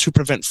to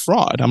prevent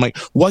fraud. I'm like,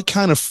 what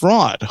kind of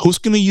fraud? Who's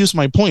going to use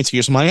my points?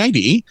 Here's my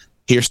ID.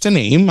 Here's the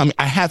name. I mean,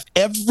 I have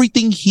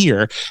everything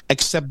here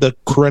except the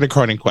credit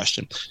card in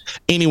question.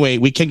 Anyway,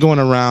 we kept going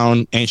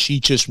around and she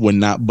just would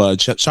not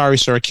budge. Sorry,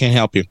 sir, I can't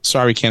help you.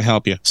 Sorry, can't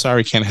help you.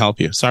 Sorry, can't help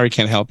you. Sorry,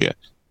 can't help you.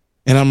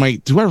 And I'm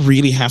like, do I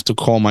really have to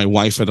call my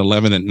wife at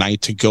 11 at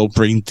night to go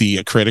bring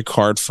the credit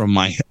card from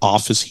my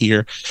office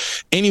here?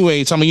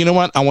 Anyway, so I'm like, you know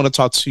what? I want to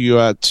talk to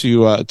you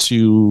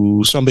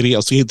to somebody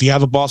else. Do you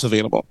have a boss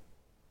available?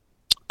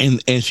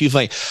 And she's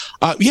like,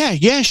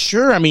 yeah,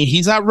 sure. I mean,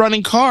 he's out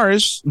running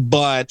cars,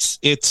 but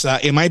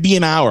it might be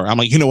an hour. I'm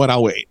like, you know what?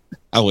 I'll wait.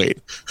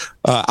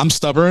 I'm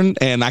stubborn,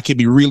 and I can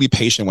be really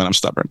patient when I'm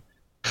stubborn.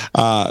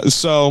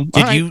 So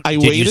did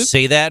you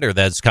say that, or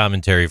that's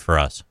commentary for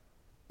us?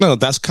 No,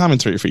 that's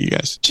commentary for you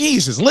guys.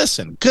 Jesus,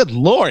 listen, good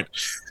Lord.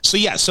 So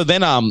yeah, so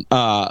then I'm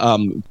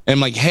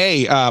like,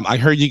 hey, I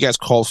heard you guys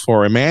called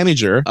for a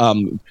manager.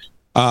 I'm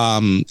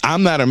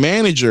not a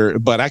manager,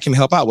 but I can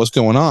help out. What's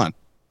going on?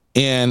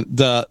 And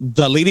the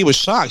lady was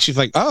shocked. She's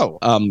like, "Oh,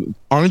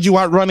 aren't you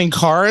out running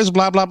cars?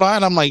 Blah blah blah."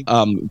 And I'm like,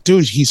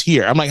 "Dude, he's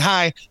here." I'm like,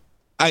 "Hi,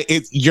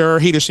 you're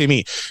here to see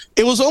me."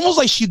 It was almost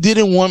like she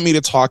didn't want me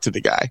to talk to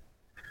the guy.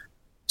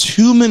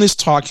 2 minutes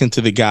talking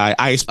to the guy.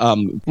 I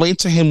explained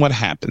to him what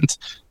happened.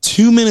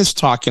 2 minutes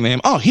talking to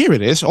him. Oh, here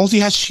it is. All she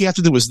had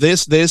to do was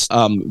this,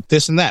 and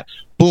that.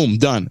 Boom,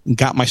 done.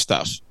 Got my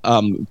stuff.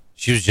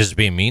 She was just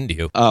being mean to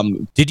you.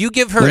 Did you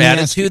give her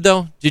attitude,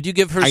 though? Did you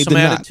give her some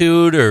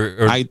attitude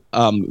or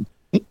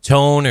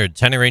tone or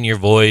tenor in your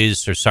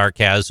voice or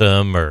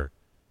sarcasm or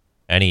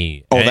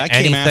any? Oh, that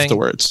came anything?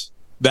 afterwards.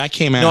 That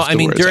came afterwards. No, I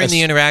mean during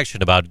the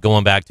interaction about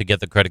going back to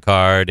get the credit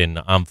card and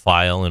on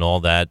file and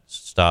all that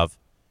stuff.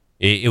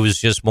 It was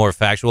just more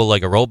factual,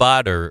 like a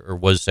robot, or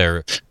was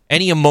there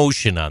any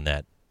emotion on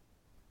that?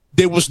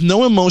 There was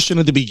no emotion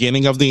at the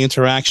beginning of the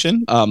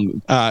interaction.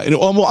 There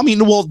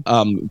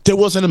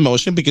was an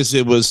emotion because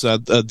it was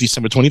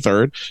December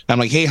 23rd. I'm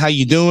like, "Hey, how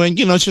you doing?"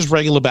 It's just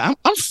regular, but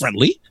I'm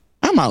friendly.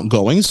 I'm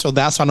outgoing, so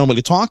that's how I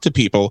normally talk to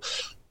people.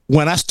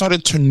 When I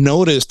started to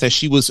notice that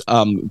she was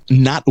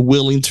not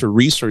willing to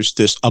research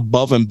this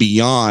above and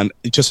beyond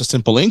just a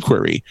simple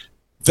inquiry,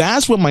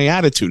 that's when my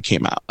attitude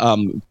came out.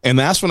 And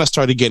that's when I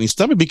started getting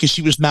stubborn because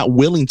she was not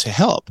willing to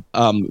help.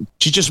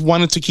 She just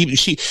wanted to keep,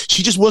 she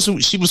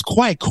was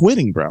quiet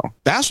quitting, bro.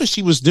 That's what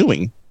she was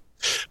doing.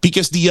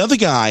 Because the other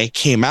guy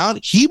came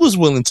out, he was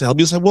willing to help.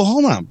 He was like, "Well,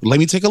 hold on, let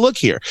me take a look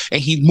here." And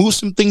he moved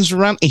some things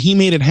around and he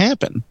made it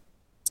happen.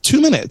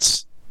 2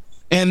 minutes.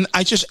 And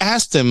I just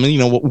asked him,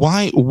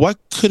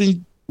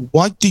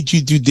 what did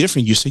you do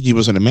different? You said you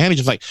wasn't a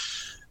manager. Like,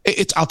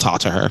 I'll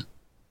talk to her.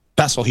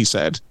 That's all he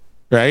said.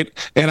 Right.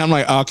 And I'm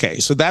like, okay,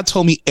 so that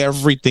told me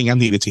everything I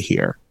needed to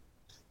hear.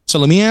 So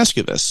let me ask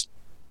you this.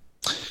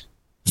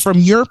 From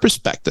your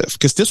perspective,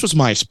 because this was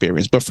my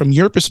experience, but from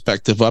your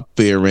perspective up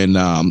there in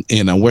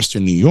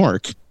Western New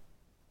York,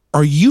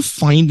 are you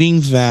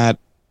finding that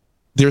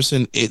there's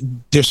a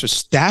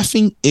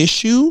staffing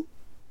issue?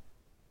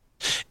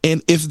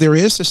 And if there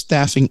is a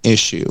staffing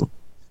issue,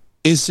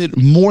 is it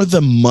more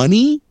the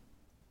money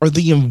or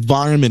the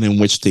environment in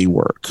which they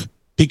work?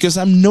 Because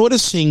I'm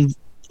noticing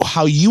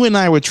how you and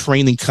I were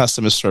trained in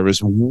customer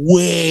service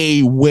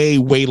way, way,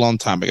 way long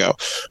time ago.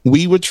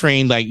 We were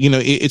trained like,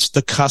 it's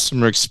the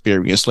customer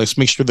experience. Let's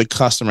make sure the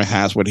customer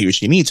has what he or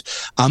she needs.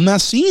 I'm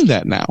not seeing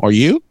that now. Are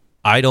you?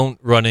 I don't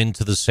run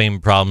into the same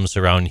problems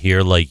around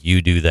here like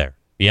you do there,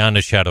 beyond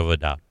a shadow of a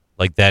doubt.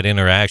 Like that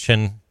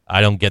interaction,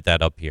 I don't get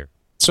that up here.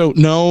 So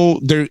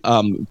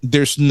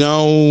there's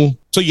no.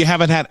 So you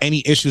haven't had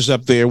any issues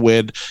up there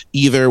with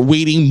either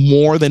waiting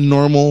more than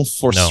normal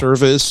for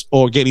service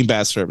or getting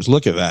bad service.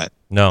 Look at that.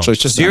 No, so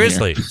it's just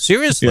seriously.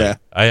 Yeah.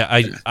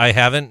 I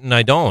haven't and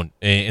I don't,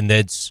 and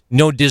that's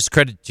no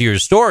discredit to your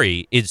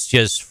story. It's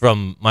just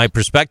from my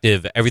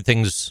perspective,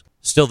 everything's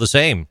still the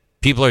same.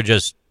 People are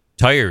just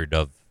tired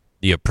of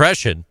the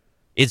oppression.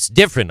 It's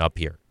different up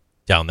here.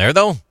 Down there,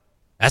 though,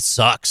 that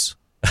sucks.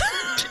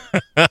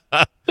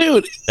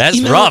 Dude,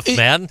 that's rough,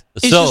 man.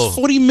 It's just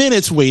 40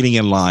 minutes waiting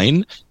in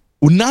line,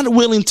 not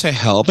willing to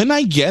help. And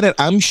I get it.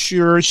 I'm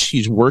sure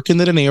she's working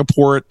at an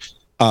airport.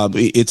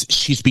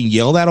 She's being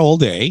yelled at all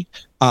day.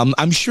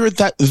 I'm sure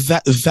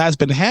that's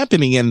been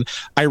happening, and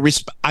I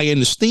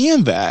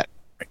understand that.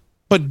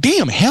 But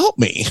damn, help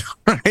me,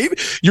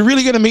 right? You're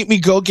really gonna make me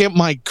go get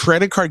my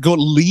credit card, go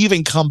leave,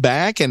 and come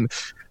back, and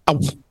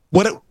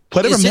whatever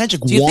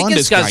magic wand this guy did. Do you think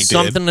it's got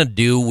something to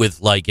do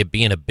with like it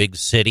being a big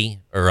city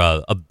or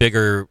a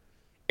bigger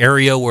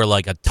area where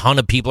like a ton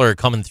of people are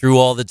coming through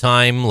all the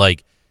time?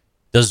 Like,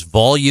 does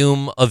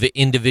volume of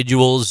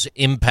individuals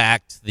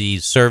impact the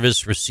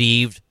service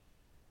received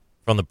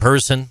from the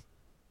person?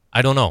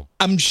 I don't know.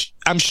 I'm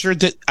sure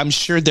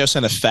there's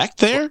an effect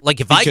there. Like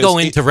if I go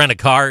in to rent a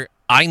car,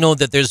 I know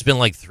that there's been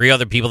like 3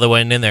 other people that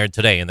went in there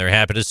today, and they're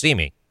happy to see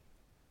me.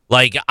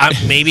 Like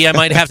maybe I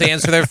might have to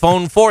answer their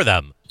phone for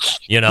them.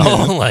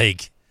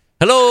 Like,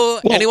 hello,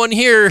 anyone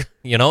here?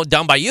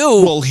 Down by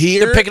you. Well,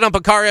 here they're picking up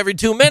a car every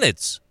 2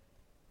 minutes.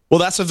 Well,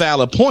 that's a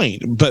valid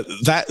point, but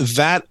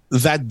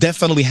that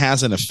definitely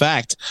has an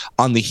effect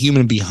on the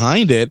human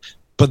behind it.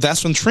 But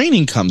that's when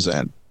training comes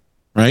in.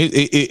 Right.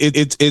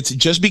 It's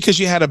just because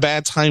you had a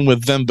bad time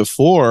with them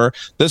before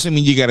doesn't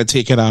mean you got to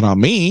take it out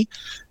on me.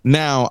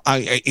 Now,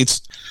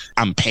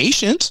 I'm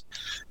patient.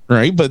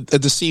 Right. But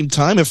at the same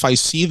time, if I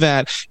see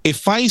that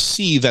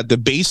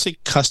the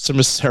basic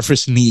customer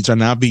service needs are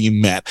not being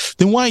met,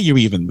 then why are you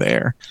even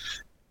there?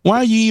 Why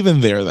are you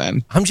even there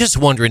then? I'm just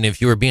wondering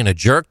if you were being a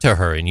jerk to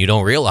her and you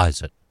don't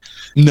realize it.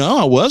 No,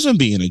 I wasn't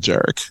being a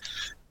jerk.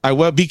 I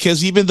was,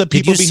 because even the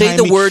people behind me. Did you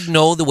say the word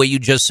no the way you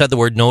just said the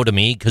word no to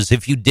me? Because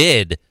if you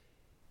did,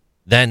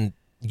 then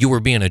you were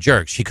being a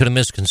jerk. She could have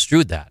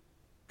misconstrued that.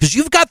 Because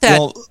you've got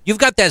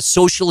that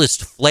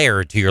socialist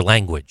flair to your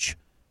language.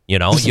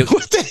 What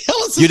the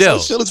hell is a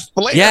socialist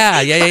flair?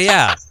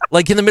 Yeah.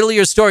 Like in the middle of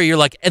your story, you're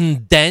like,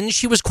 and then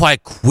she was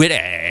quiet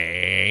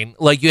quitting.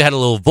 Like you had a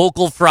little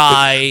vocal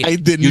fry. I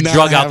did you not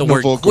drug out have the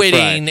word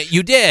quitting. Fry.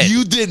 You did.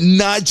 You did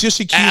not just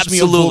accuse me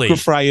of vocal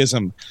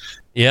fryism.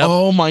 Yeah.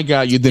 Oh my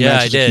God, you did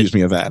not just accuse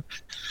me of that.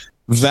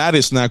 That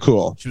is not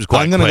cool. She was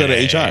quiet. I'm going to go to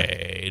HR.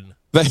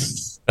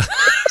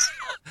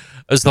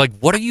 I was like,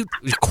 what are you,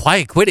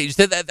 quiet quitting? She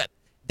said,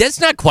 that's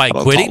not quiet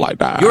quitting. Like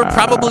that. You were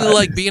probably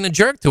like being a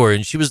jerk to her,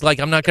 and she was like,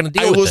 I'm not going to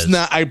deal with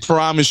this. I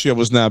promise you I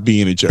was not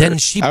being a jerk. Then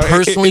she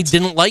personally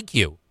didn't like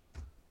you.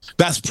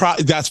 That's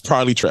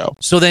probably true.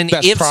 So then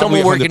if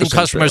someone working in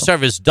customer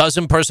service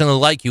doesn't personally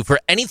like you for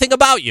anything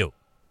about you,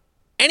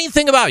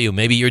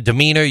 maybe your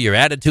demeanor, your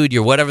attitude,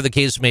 your whatever the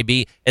case may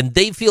be, and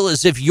they feel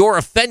as if you're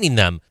offending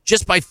them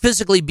just by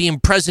physically being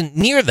present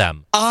near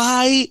them,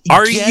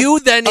 are you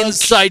then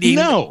inciting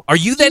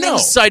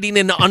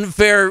an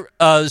unfair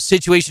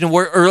situation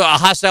or a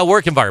hostile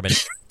work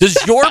environment? Does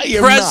your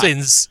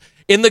presence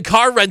in the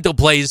car rental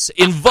place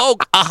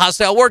invoke a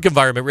hostile work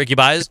environment, Ricky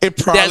Baez? It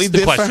probably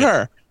did for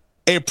her.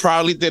 It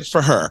probably did for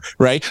her,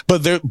 right?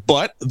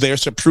 But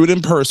there's a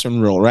prudent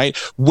person rule, right?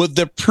 Would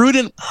the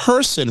prudent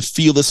person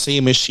feel the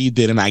same as she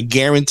did? And I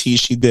guarantee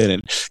she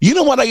didn't. You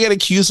know what I get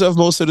accused of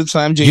most of the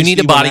time, JC? You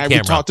need a body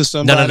camera. Talk to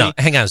somebody, no.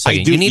 Hang on a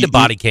second. You need a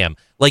body cam.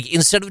 Like,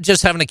 instead of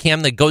just having a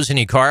cam that goes in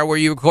your car where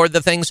you record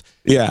the things,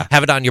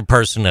 have it on your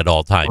person at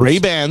all times.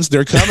 Ray-Bans,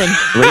 they're coming.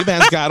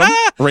 Ray-Bans got them.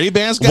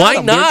 Ray-Bans got Why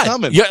them. not? They're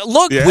coming. Yeah,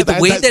 look, with the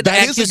way that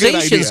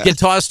accusations get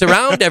tossed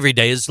around every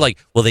day, it's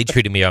like, well, they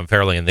treated me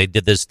unfairly and they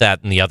did this,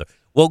 that, and the other.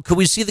 Well, could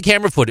we see the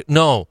camera footage?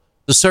 No.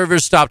 The server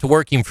stopped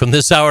working from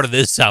this hour to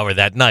this hour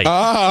that night.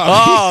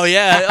 Oh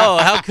yeah. Oh,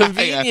 how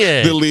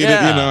convenient. Deleted,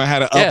 I had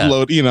to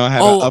upload, I had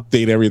to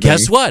update everything.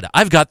 Guess what?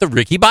 I've got the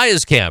Ricky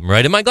Baez cam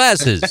right in my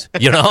glasses,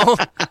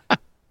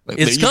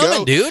 It's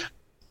coming, dude.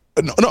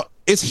 No,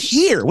 it's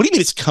here. What do you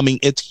mean it's coming?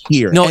 It's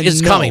here. No,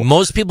 it's coming.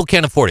 Most people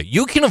can't afford it.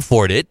 You can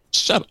afford it.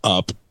 Shut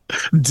up.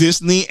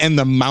 Disney and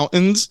the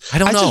mountains. I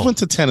don't know. I just went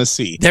to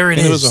Tennessee. There it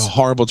is. It was a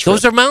horrible trip.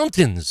 Those are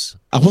mountains.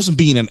 I wasn't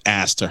being an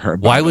ass to her.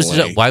 Why was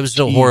it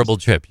a horrible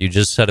trip? You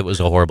just said it was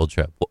a horrible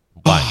trip.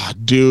 Why?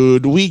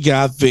 Dude, we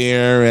got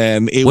there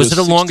and it was it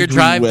a longer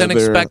drive than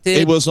expected?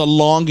 It was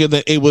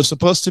it was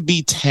supposed to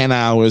be 10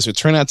 hours. It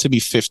turned out to be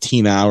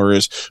 15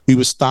 hours. We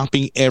were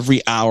stopping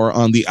every hour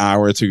on the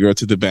hour to go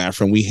to the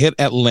bathroom. We hit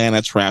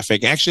Atlanta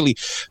traffic. Actually,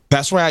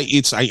 that's why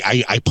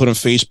I put on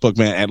Facebook,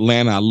 man,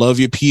 Atlanta, I love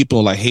your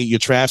people. I hate your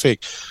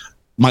traffic.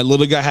 My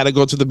little guy had to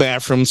go to the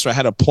bathroom, so I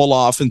had to pull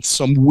off in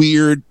some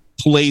weird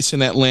place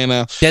in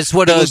Atlanta. That's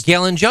what a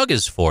gallon jug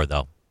is for,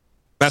 though.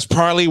 That's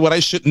probably what I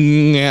should.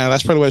 Yeah,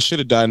 that's probably what I should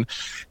have done.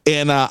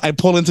 And I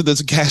pulled into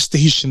this gas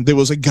station. There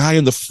was a guy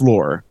on the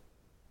floor,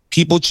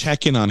 people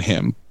checking on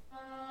him,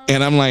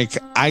 and I'm like,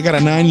 I got a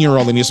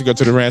 9-year-old that needs to go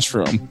to the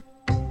restroom.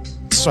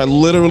 So I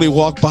literally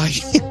walked by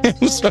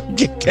him. So I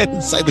get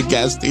inside the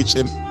gas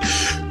station.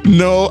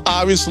 No,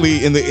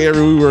 obviously in the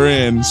area we were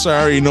in,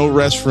 sorry, no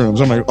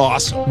restrooms. I'm like,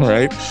 awesome,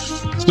 right?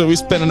 So we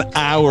spent an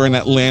hour in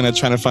Atlanta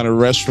trying to find a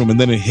restroom, and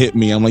then it hit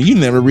me. I'm like, you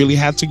never really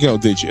had to go,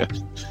 did you?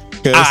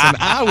 Because an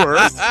hour,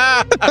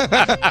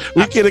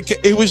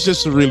 it was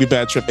just a really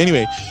bad trip.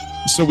 Anyway,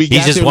 so we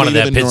got he just wanted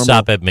that pit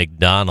stop at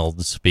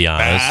McDonald's, to be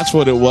honest. That's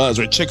what it was,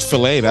 or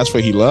Chick-fil-A. That's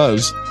what he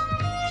loves.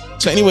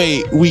 So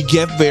anyway, we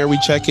get there, we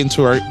check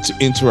into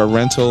our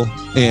rental,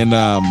 and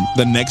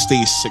the next day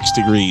is 6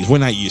 degrees. We're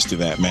not used to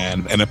that,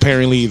 man. And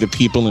apparently the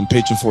people in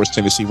Pigeon Forge,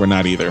 Tennessee were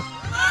not either.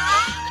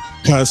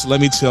 Because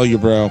let me tell you,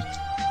 bro,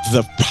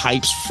 the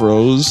pipes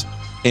froze.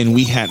 And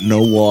we had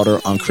no water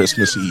on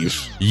Christmas Eve.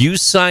 You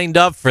signed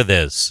up for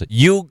this.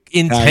 You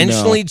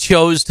intentionally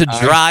chose to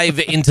drive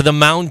into the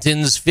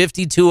mountains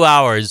 52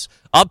 hours,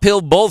 uphill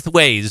both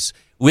ways,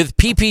 with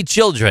PP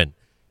children.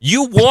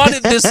 You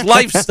wanted this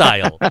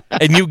lifestyle,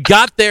 and you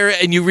got there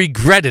and you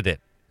regretted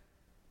it.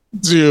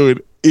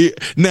 Dude,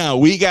 now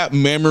we got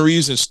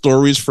memories and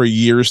stories for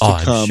years to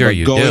come. I'm sure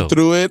you going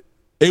through it.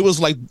 It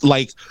was like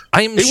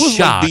I'm shocked.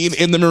 Like being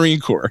in the Marine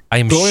Corps. I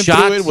am going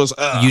shocked through it was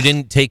you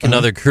didn't take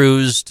another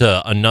cruise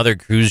to another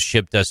cruise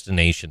ship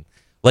destination.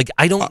 Like,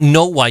 I don't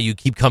know why you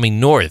keep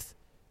coming north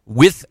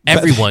with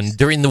everyone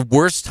during the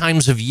worst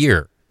times of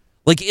year.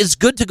 Like, it's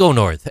good to go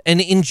north and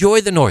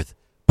enjoy the north,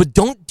 but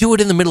don't do it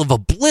in the middle of a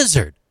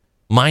blizzard.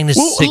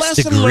 -6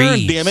 degrees.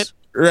 Learned, damn it.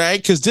 Right?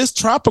 Because this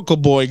tropical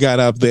boy got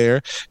up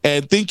there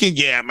and thinking,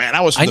 yeah, man, I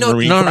was in the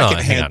Marine Corps. I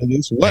can handle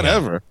this.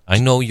 Whatever. I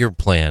know your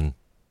plan.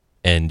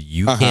 And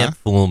you can't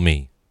fool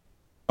me.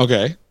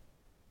 Okay.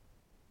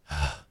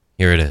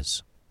 Here it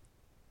is.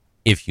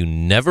 If you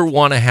never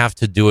want to have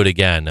to do it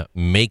again,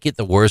 make it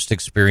the worst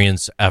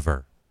experience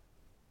ever.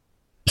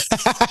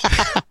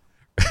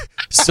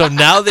 So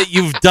now that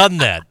you've done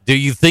that, do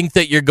you think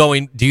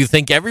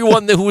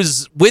everyone who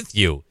is with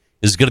you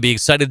is going to be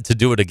excited to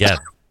do it again?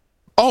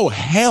 Oh,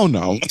 hell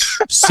no.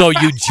 So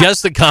you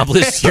just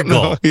accomplished your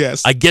goal.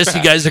 Yes. I guess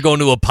you guys are going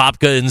to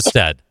Apopka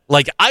instead.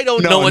 Like, I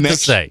don't know what to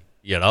say.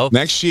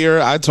 Next year,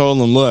 I told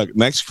them, look,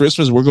 next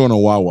Christmas, we're going to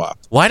Wawa.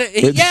 Why?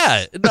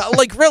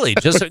 Like, really,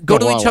 just go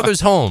to each other's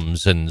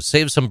homes and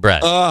save some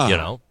bread,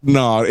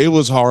 No, it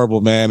was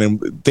horrible, man.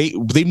 And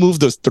they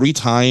moved us 3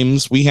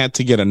 times. We had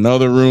to get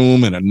another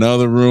room and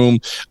another room.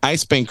 I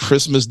spent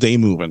Christmas Day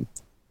moving.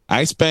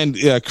 I spent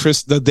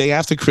the day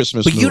after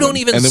Christmas But moving. You don't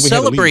even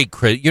celebrate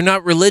You're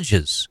not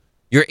religious.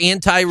 You're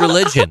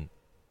anti-religion.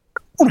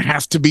 don't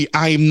have to be.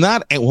 I'm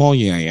not. Well,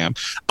 yeah, I am.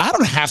 I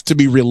don't have to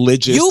be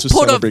religious. You to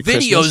put up celebrate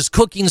videos Christmas.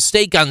 cooking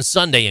steak on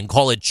Sunday and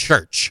call it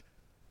church.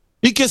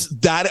 Because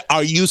that,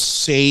 are you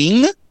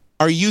saying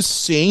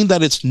that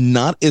it's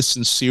not a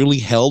sincerely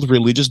held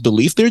religious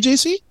belief there,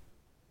 JC?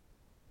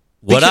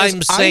 What Because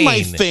I'm saying, I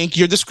might think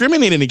you're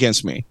discriminating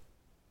against me.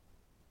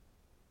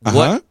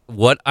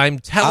 What I'm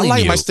telling you, I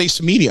like my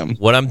steaks medium.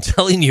 What I'm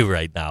telling you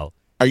right now.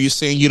 Are you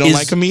saying you don't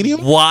like a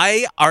medium?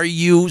 Why are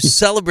you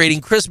celebrating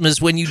Christmas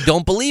when you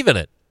don't believe in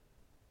it?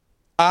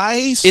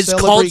 It's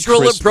cultural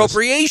Christmas.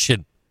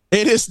 appropriation.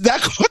 It is not.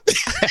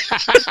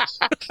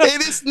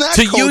 It is not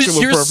to cultural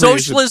use your appropriation.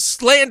 socialist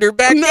slander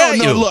back at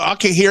you. No, look.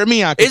 Okay, hear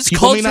me out. It's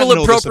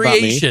cultural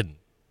appropriation.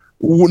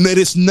 It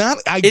is not.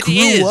 I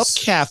grew up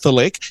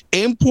Catholic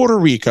in Puerto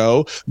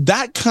Rico.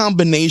 That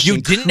combination.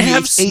 You didn't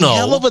have snow. A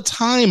hell of a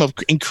time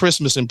in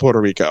Christmas in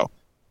Puerto Rico.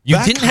 You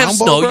didn't have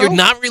snow. Bro, you're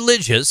not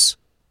religious.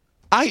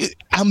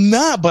 I'm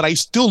not, but I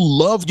still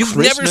love You've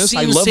Christmas. Never seen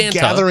I love Santa.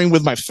 gathering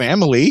with my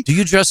family. Do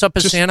you dress up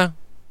as Santa?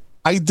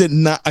 I did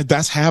not.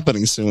 That's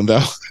happening soon,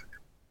 though.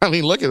 I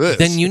mean, look at this.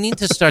 Then you need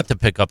to start to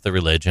pick up the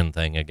religion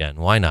thing again.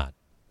 Why not?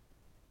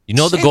 You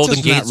know Santa's the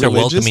Golden Gates are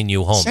welcoming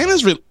you home.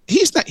 Santa's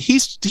he's not.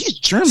 He's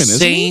German, isn't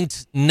he?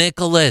 Saint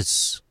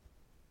Nicholas.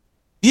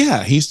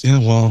 Yeah, he's. Yeah,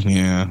 well,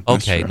 yeah.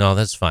 Okay, no,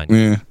 that's fine.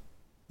 Yeah.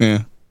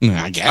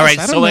 I guess. All right.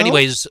 So,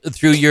 anyways,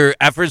 through your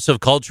efforts of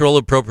cultural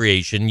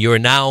appropriation, you are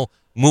now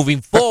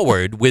moving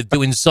forward with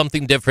doing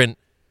something different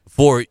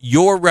for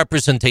your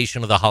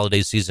representation of the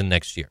holiday season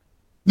next year.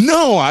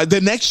 No, the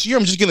next year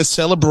I'm just going to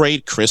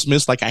celebrate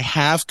Christmas like I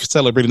have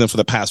celebrated them for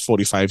the past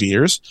 45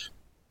 years.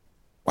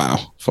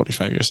 Wow,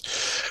 45 years.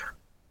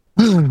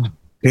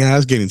 Yeah,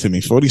 that's getting to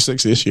me.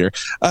 46 this year.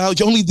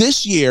 Only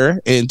this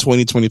year in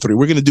 2023,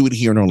 we're going to do it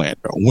here in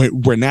Orlando.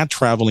 We're not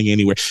traveling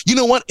anywhere. You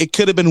know what? It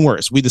could have been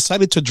worse. We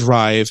decided to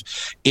drive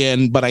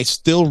in, but I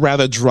still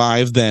rather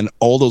drive than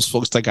all those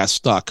folks that got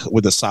stuck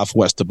with the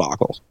Southwest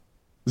debacle.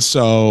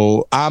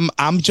 So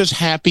I'm just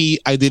happy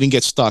I didn't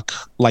get stuck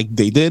like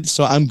they did.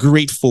 So I'm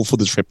grateful for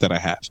the trip that I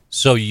have.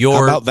 So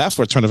how about that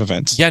for a turn of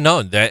events? Yeah,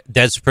 no,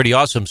 that's pretty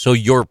awesome. So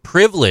your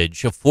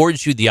privilege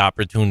affords you the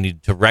opportunity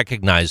to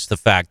recognize the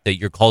fact that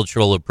your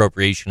cultural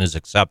appropriation is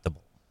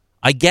acceptable.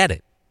 I get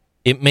it.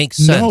 It makes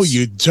sense. No,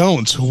 you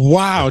don't.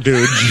 Wow,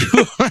 dude.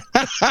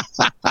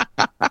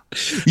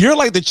 You're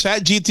like the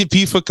Chat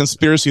GTP for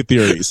conspiracy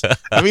theories.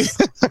 I mean,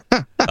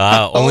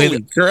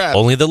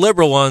 only the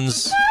liberal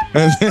ones.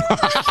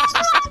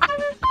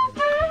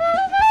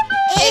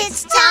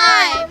 It's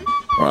time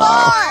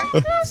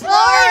for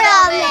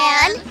Florida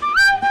Man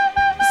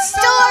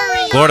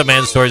Stories. Florida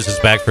Man Stories is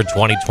back for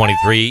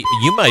 2023.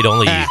 You might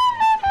only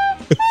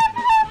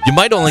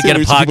get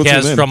a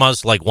podcast from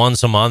us like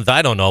once a month.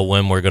 I don't know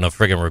when we're going to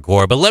friggin'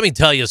 record, but let me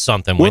tell you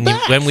something.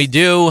 When we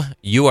do,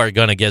 you are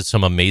going to get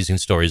some amazing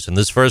stories. And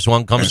this first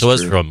one comes to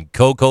us from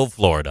Cocoa,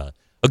 Florida.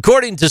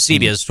 According to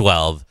CBS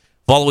 12,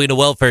 following a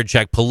welfare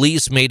check,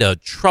 police made a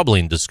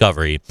troubling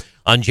discovery.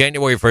 On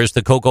January 1st,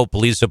 the Cocoa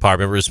Police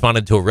Department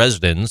responded to a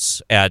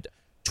residence at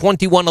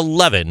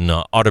 2111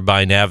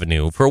 Otterbein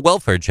Avenue for a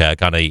welfare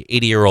check on a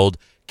 80-year-old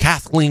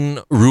Kathleen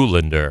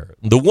Rulander.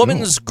 The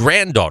woman's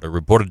granddaughter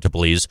reported to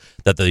police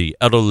that the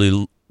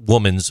elderly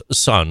woman's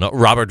son,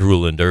 Robert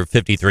Rulander,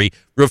 53,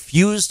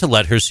 refused to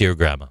let her see her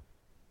grandma.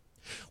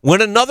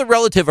 When another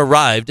relative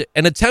arrived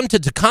and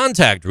attempted to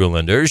contact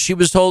Rulander, she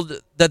was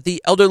told that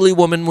the elderly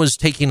woman was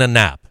taking a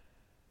nap.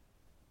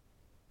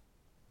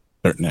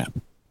 Nap.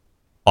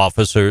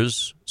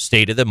 Officers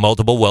stated that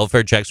multiple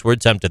welfare checks were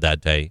attempted that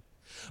day,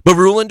 but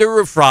Rulander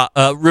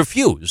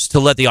refused to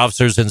let the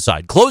officers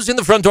inside, closing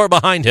the front door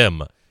behind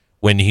him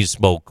when he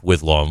spoke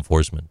with law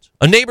enforcement.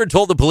 A neighbor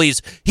told the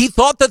police he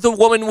thought that the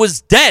woman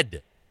was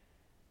dead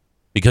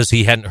because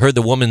he hadn't heard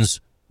the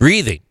woman's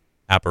breathing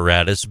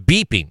apparatus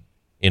beeping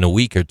in a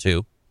week or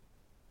two.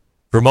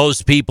 For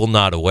most people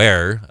not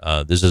aware,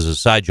 this is a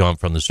side jump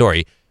from the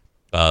story,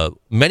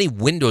 many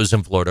windows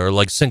in Florida are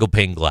like single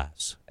pane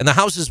glass, and the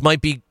houses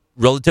might be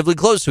relatively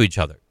close to each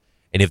other.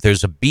 And if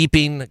there's a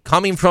beeping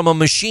coming from a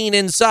machine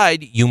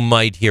inside, you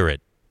might hear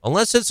it.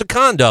 Unless it's a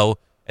condo,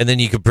 and then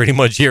you can pretty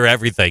much hear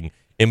everything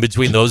in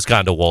between those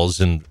condo walls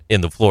in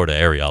the Florida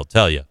area, I'll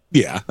tell you.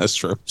 Yeah, that's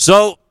true.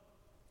 So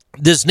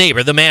this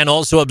neighbor, the man,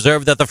 also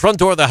observed that the front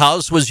door of the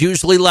house was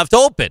usually left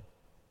open,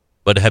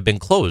 but had been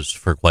closed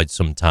for quite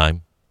some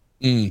time.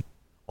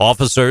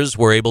 Officers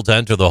were able to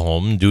enter the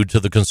home due to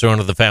the concern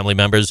of the family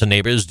members and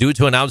neighbors due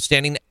to an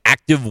outstanding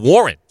active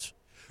warrant.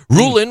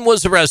 Rulin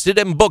was arrested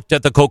and booked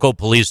at the Cocoa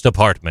Police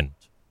Department.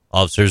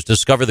 Officers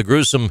discovered the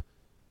gruesome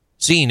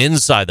scene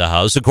inside the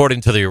house.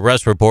 According to the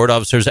arrest report,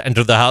 officers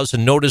entered the house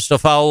and noticed a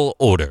foul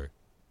odor.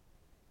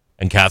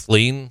 And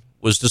Kathleen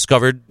was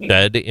discovered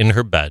dead in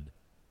her bed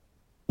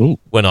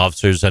when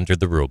officers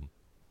entered the room.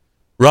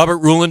 Robert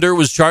Rulander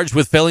was charged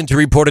with failing to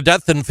report a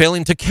death and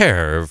failing to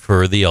care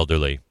for the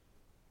elderly.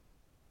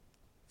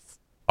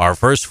 Our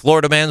first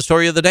Florida Man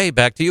story of the day.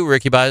 Back to you,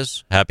 Ricky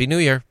Baez. Happy New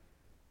Year.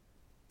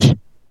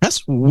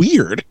 That's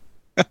weird.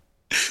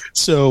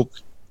 So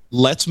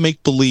let's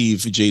make believe,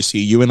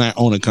 JC, you and I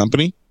own a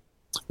company.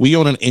 We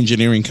own an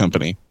engineering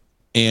company,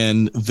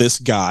 and this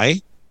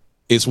guy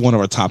is one of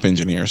our top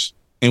engineers,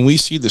 and we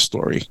see the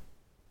story.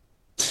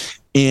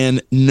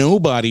 And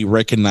nobody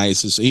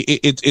recognizes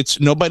it's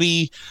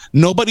nobody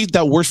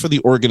that works for the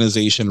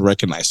organization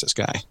recognizes this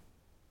guy.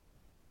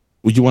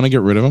 Would you want to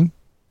get rid of him?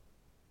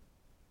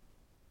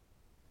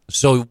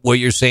 So what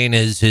you're saying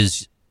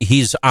is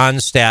he's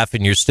on staff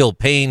and you're still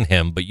paying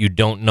him, but you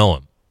don't know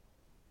him.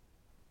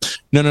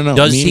 No.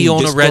 Does he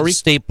own a red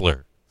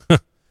stapler? No.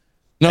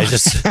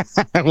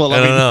 Well, I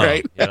don't know.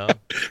 Right? You know?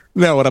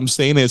 No, what I'm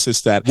saying is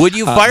that would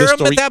you fire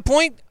him at that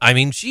point? I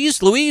mean,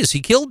 geez, Louise,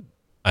 he killed.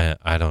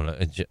 I don't know.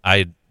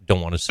 I don't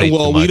want to say.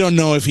 Well, we don't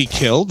know if he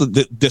killed.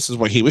 This is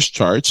what he was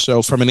charged.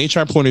 So, from an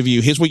HR point of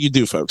view, here's what you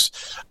do, folks.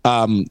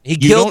 He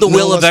killed the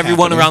will of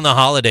everyone around the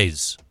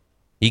holidays.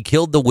 He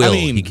killed the will. I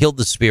mean, he killed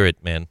the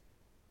spirit, man.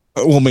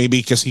 Well,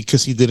 maybe because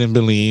he didn't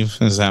believe.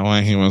 Is that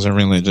why he wasn't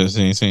religious?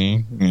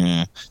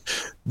 Yeah.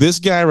 This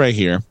guy right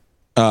here,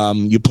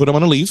 you put him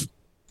on a leave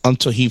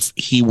until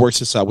he works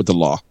this out with the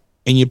law.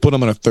 And you put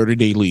him on a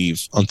 30-day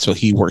leave until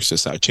he works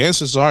this out.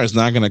 Chances are it's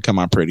not going to come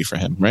out pretty for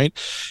him, right?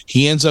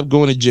 He ends up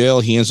going to jail.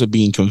 He ends up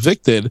being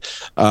convicted.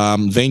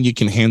 Then you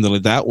can handle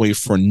it that way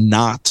for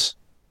not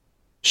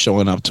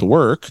showing up to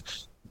work.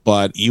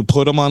 But you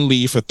put him on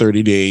leave for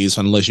 30 days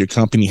unless your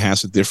company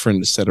has a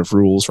different set of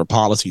rules or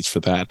policies for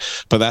that.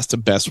 But that's the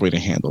best way to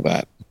handle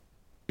that.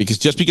 Because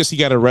just because he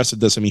got arrested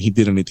doesn't mean he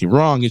did anything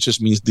wrong. It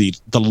just means the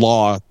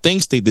law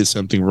thinks they did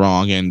something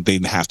wrong and they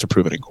have to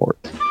prove it in court.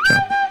 So.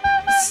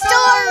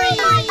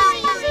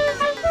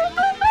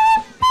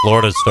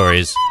 Florida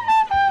stories.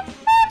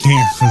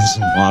 Yeah, this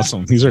is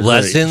awesome. These are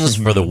lessons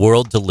for the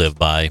world to live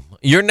by.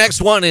 Your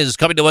next one is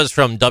coming to us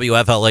from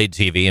WFLA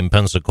TV in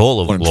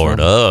Pensacola,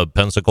 Florida. A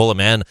Pensacola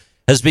man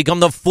has become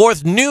the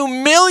fourth new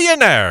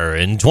millionaire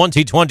in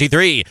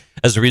 2023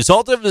 as a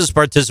result of his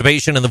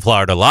participation in the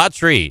Florida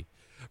lottery.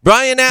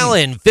 Brian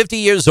Allen, 50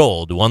 years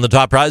old, won the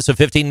top prize of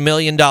 $15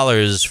 million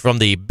from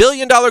the $1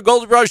 billion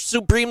Gold Rush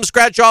Supreme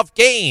Scratch-Off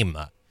game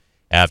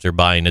after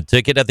buying a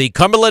ticket at the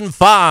Cumberland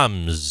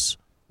Farms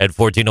at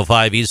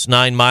 1405 East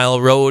 9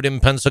 Mile Road in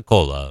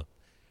Pensacola.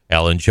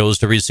 Allen chose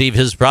to receive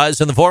his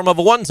prize in the form of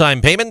a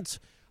one-time payment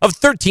of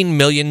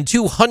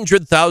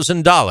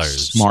 $13,200,000.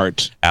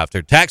 Smart.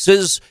 After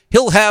taxes,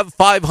 he'll have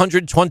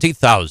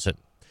 $520,000.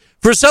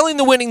 For selling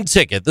the winning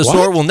ticket, the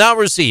store will now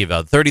receive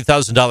a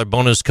 $30,000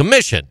 bonus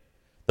commission.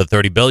 The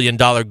 $30 billion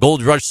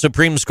Gold Rush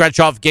Supreme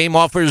Scratch-Off game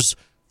offers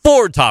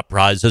 4 top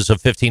prizes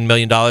of $15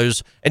 million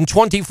and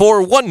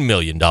 24 $1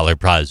 million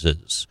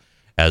prizes.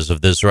 As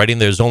of this writing,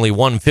 there's only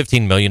one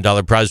 $15 million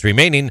prize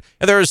remaining,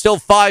 and there are still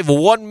 5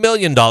 $1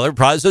 million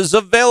prizes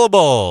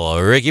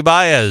available. Ricky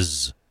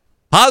Baez.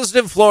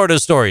 Positive Florida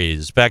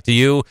stories. Back to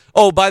you.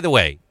 Oh, by the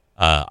way,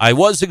 I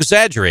was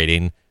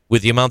exaggerating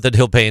with the amount that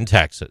he'll pay in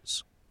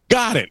taxes.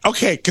 Got it.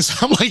 Okay,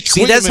 because I'm like...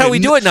 See, that's how we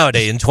do it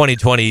nowadays in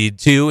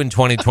 2022 and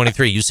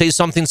 2023. You say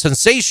something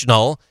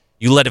sensational,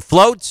 you let it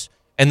float,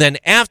 and then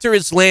after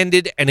it's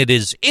landed and it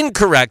is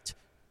incorrect,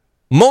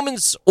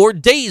 moments or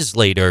days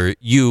later,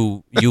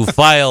 you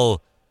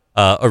file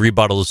a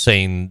rebuttal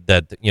saying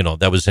that, you know,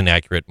 that was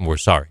inaccurate and we're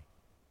sorry.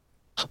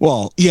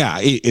 Well, yeah,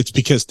 it's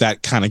because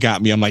that kind of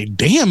got me. I'm like,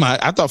 damn,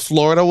 I thought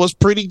Florida was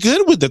pretty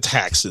good with the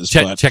taxes.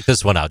 Check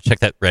this one out. Check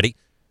that. Ready?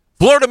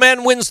 Florida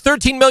man wins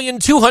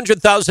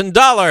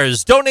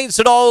 $13,200,000, donates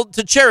it all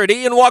to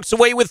charity, and walks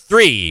away with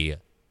 3.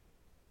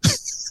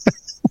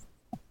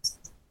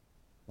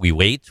 We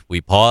wait.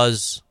 We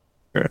pause.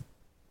 Sure.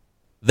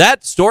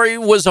 That story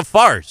was a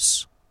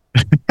farce.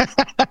 Then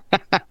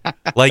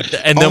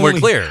we're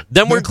clear.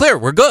 We're clear.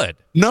 We're good.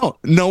 No,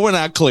 we're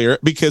not clear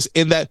because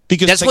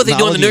that's what they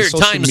do in the New York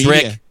Times, media,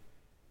 Rick.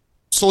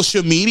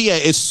 Social media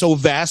is so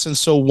vast and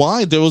so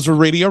wide. There was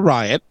already a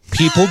riot.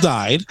 People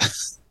died.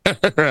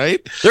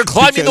 Right? They're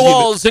climbing the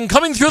walls and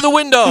coming through the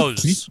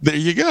windows. There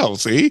you go.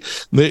 See?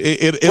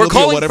 We're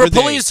calling for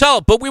police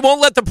help, but we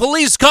won't let the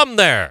police come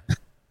there.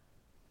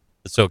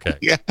 It's okay.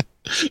 Yeah,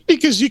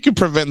 because you can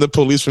prevent the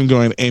police from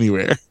going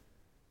anywhere.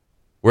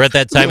 We're at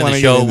that time of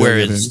the show where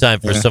it's time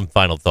for some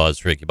final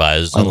thoughts, Ricky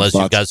Baez. Unless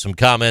you've got some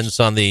comments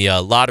on the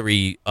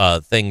lottery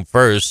thing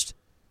first,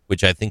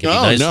 which I think would be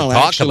nice to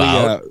talk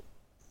about.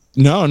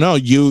 No,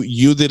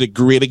 you did a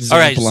great example.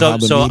 All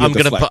right, so I'm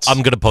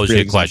gonna pose you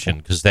a question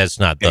because that's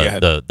not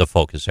the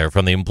focus here.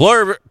 From the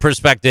employer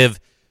perspective,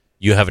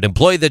 you have an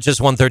employee that just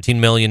won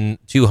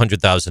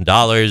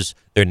 $13,200,000.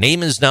 Their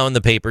name is now in the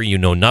paper. You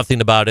know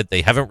nothing about it.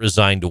 They haven't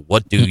resigned.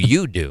 What do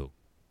you do?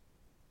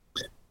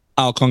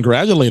 I'll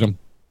congratulate them.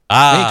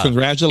 Hey,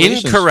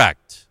 congratulations.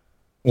 Incorrect.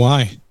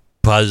 Why?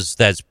 Because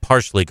that's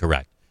partially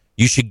correct.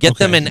 You should get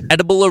them an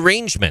edible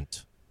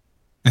arrangement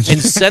and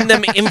send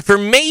them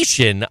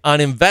information on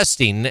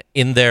investing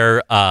in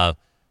their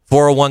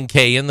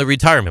 401k and the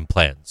retirement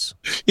plans.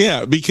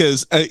 Yeah,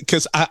 because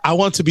I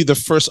want to be the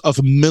first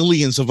of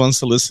millions of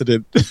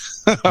unsolicited.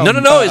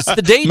 No, it's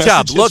the day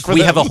job. Look,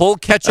 we have a whole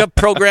catch-up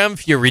program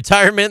for your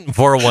retirement and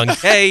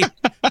 401k.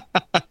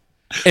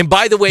 And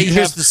by the way,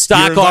 here's the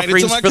stock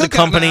offerings for the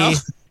company.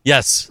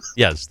 Yes,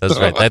 that's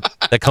right.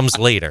 That comes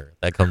later.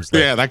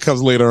 Yeah, that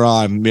comes later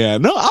on. Yeah,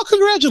 no, I'll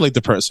congratulate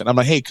the person. I'm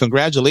like, hey,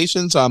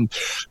 congratulations.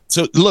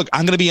 So look,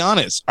 I'm going to be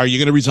honest. Are you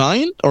going to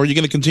resign or are you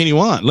going to continue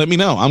on? Let me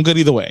know. I'm good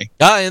either way.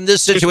 In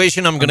this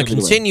situation, I'm going to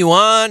continue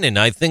on, and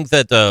I think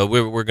that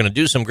we're going to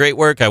do some great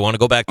work. I want to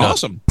go back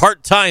to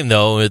part-time,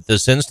 though, at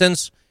this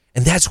instance.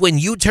 And that's when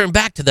you turn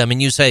back to them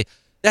and you say,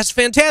 that's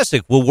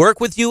fantastic. We'll work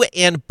with you.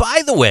 And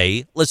by the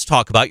way, let's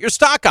talk about your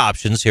stock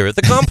options here at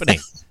the company.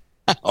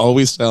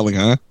 Always selling,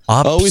 huh?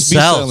 Always be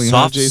selling,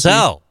 soft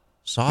sell.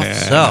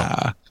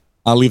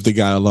 I'll leave the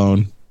guy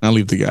alone.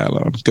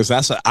 Because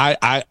that's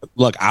I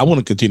look. I want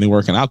to continue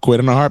working. I'll quit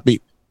in a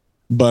heartbeat,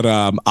 but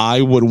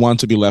I would want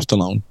to be left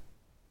alone.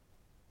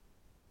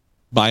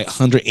 Buy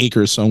 100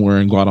 acres somewhere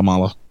in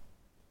Guatemala.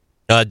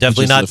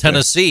 Definitely not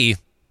Tennessee.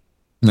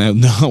 No.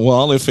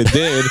 Well, if it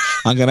did,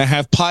 I'm gonna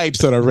have pipes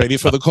that are ready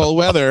for the cold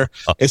weather.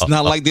 It's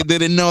not like they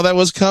didn't know that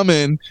was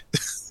coming.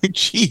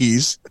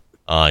 Jeez.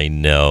 I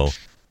know.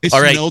 It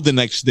snowed the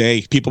next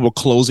day. People were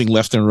closing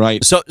left and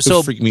right. So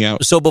freaked me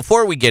out. So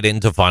before we get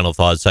into final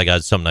thoughts, I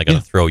got something I got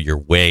to throw your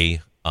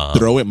way.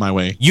 Throw it my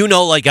way. You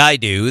know, like I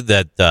do,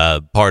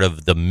 that part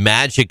of the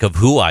magic of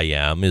who I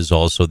am is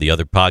also the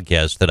other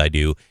podcast that I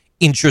do,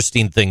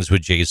 Interesting Things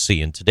with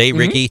JC. And today,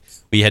 Ricky,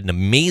 we had an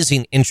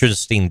amazing,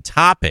 interesting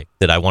topic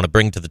that I want to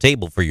bring to the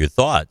table for your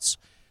thoughts.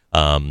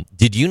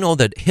 Did you know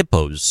that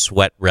hippos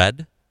sweat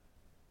red?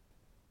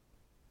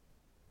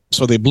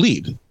 So they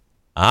bleed.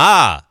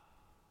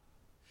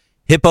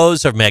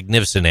 Hippos are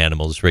magnificent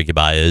animals, Ricky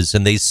Baez,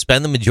 and they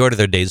spend the majority of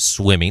their days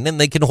swimming,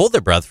 and they can hold their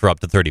breath for up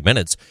to 30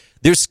 minutes.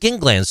 Their skin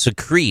glands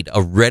secrete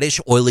a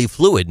reddish, oily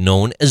fluid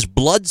known as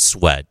blood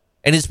sweat,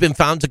 and it's been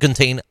found to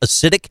contain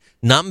acidic,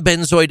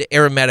 non-benzoic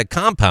aromatic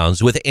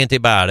compounds with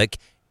antibiotic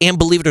and,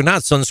 believe it or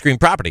not, sunscreen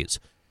properties.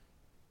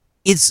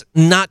 It's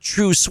not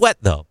true sweat,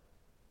 though,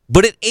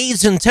 but it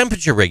aids in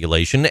temperature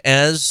regulation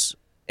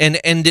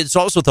and it's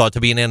also thought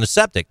to be an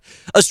antiseptic.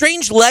 A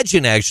strange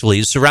legend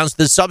actually surrounds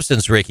this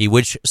substance, Ricky,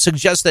 which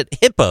suggests that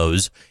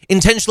hippos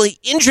intentionally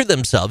injure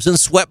themselves and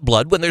sweat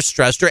blood when they're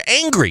stressed or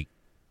angry.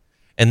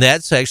 And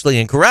that's actually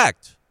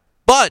incorrect.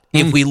 But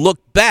if we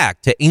look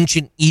back to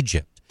ancient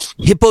Egypt,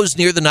 hippos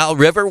near the Nile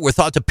River were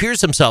thought to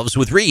pierce themselves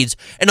with reeds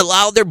and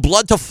allow their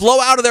blood to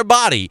flow out of their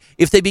body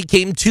if they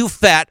became too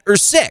fat or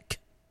sick.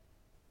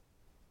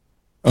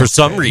 For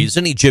some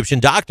reason,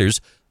 Egyptian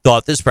doctors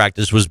thought this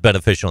practice was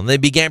beneficial, and they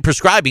began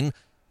prescribing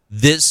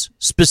this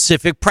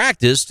specific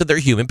practice to their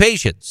human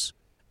patients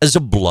as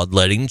a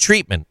bloodletting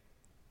treatment.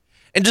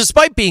 And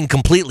despite being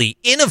completely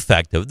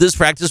ineffective, this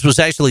practice was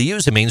actually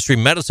used in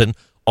mainstream medicine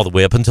all the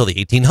way up until the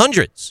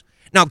 1800s.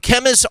 Now,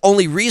 chemists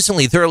only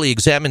recently thoroughly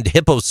examined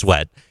hippo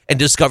sweat and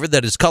discovered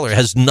that its color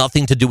has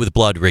nothing to do with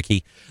blood,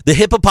 Ricky. The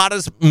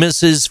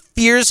hippopotamus's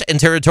fierce and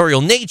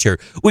territorial nature,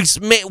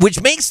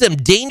 which makes them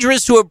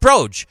dangerous to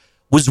approach,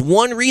 was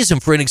one reason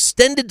for an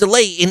extended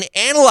delay in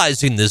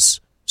analyzing this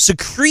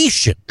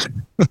secretion.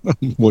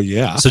 Well,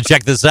 yeah. So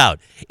check this out.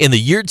 In the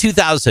year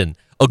 2000,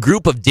 a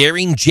group of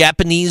daring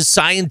Japanese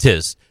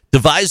scientists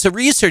devised a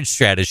research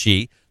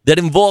strategy that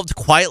involved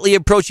quietly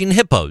approaching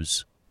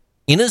hippos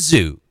in a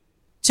zoo,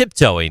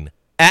 tiptoeing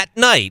at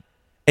night,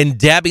 and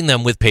dabbing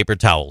them with paper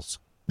towels.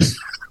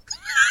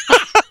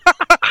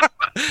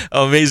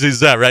 How amazing is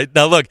that, right?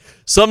 Now, look,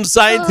 some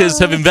scientists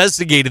have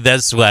investigated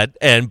that sweat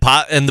and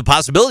the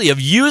possibility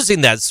of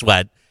using that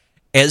sweat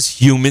as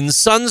human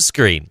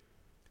sunscreen.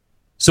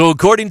 So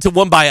according to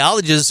one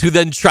biologist who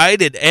then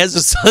tried it as a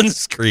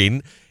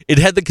sunscreen, it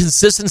had the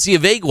consistency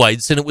of egg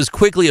whites and it was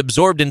quickly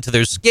absorbed into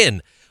their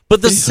skin.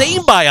 But the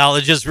same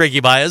biologist,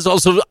 Ricky Baez,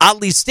 also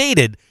oddly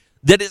stated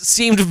that it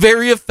seemed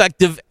very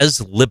effective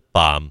as lip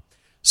balm.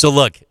 So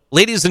look,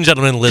 ladies and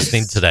gentlemen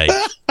listening today,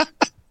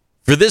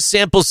 for this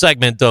sample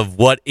segment of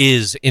what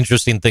is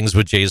Interesting Things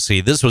with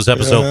JC, this was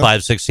episode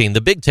 516.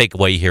 The big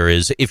takeaway here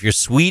is if your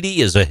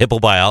sweetie is a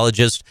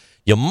hippobiologist,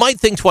 you might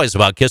think twice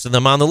about kissing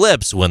them on the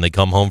lips when they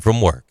come home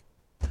from work.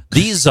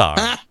 These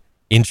are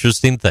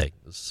Interesting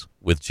Things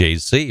with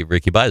JC.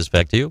 Ricky Baez,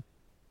 back to you.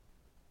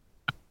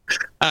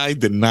 I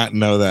did not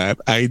know that.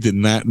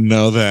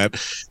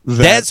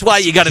 That's why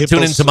you got to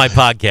tune into my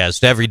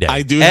podcast every day.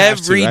 I do have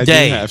to.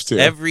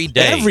 Every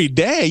day. Every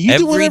day? You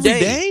do it every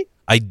day?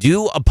 I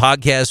do a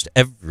podcast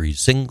every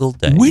single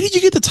day. Where did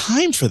you get the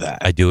time for that?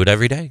 I do it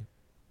every day.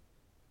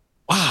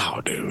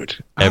 Wow,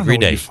 dude. Every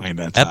day. Find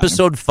that time.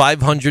 Episode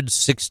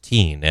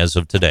 516 as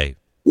of today.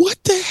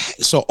 What the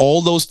heck? So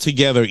all those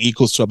together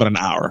equals to about an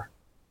hour.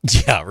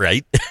 Yeah,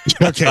 right.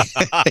 Okay.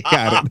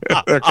 Got it.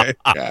 Okay.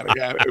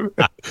 Got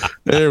it.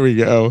 There we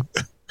go.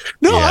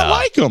 No, yeah. I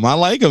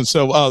like them.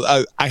 So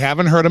I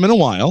haven't heard them in a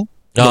while.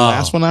 The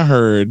last one I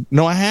heard.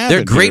 No, I haven't.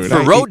 They're great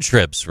for road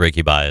trips,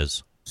 Ricky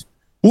Baez.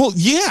 Well,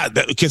 yeah,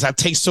 because I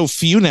take so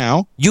few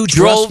now. You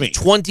drove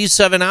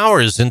 27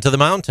 hours into the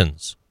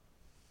mountains.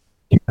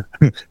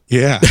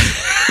 Yeah.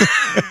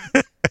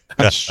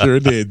 I sure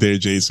did there,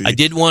 JC. I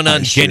did one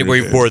on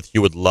January 4th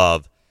you would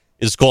love.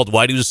 It's called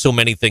Why Do So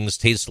Many Things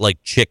Taste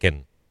Like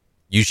Chicken?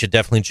 You should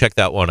definitely check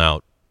that one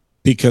out.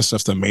 Because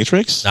of the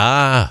Matrix?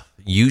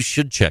 You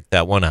should check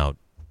that one out.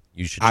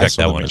 You should check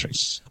that one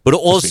out. But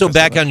also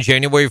back on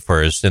January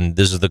 1st, and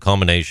this is the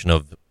culmination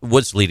of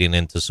what's leading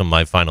into some of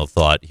my final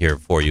thought here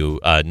for you,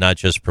 not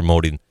just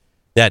promoting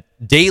that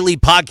daily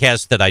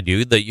podcast that I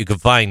do that you can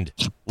find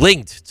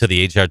linked to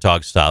the HR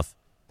Talk stuff,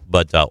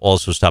 but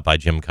also stop by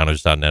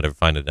jimconnors.net or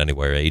find it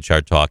anywhere.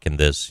 HR Talk and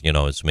this,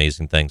 it's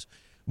amazing things.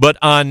 But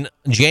on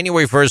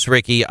January 1st,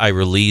 Ricky, I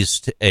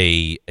released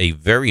a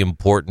very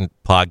important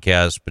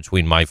podcast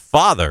between my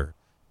father,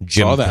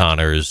 Jim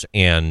Connors,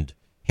 and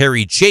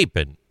Harry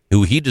Chapin,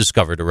 who he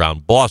discovered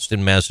around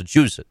Boston,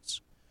 Massachusetts.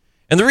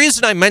 And the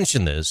reason I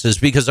mention this is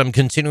because I'm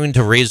continuing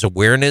to raise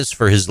awareness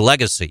for his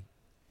legacy.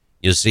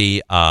 You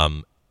see,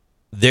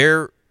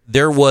 there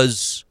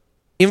was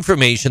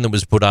information that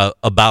was put out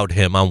about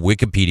him on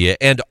Wikipedia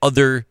and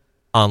other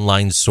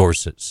online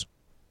sources.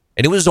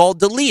 And it was all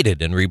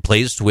deleted and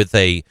replaced with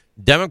a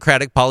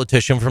Democratic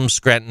politician from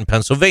Scranton,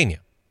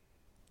 Pennsylvania.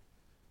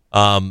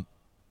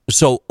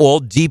 So all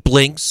deep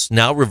links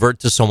now revert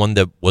to someone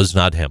that was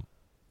not him.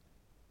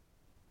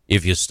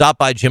 If you stop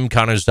by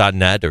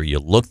jimconnors.net or you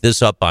look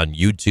this up on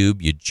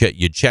YouTube, you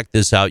check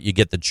this out, you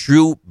get the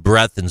true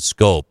breadth and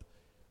scope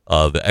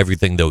of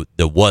everything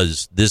that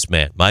was this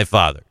man, my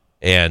father.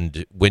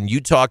 And when you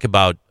talk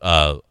about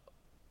a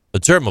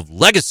term of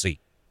legacy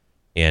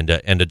and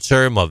a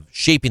term of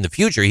shaping the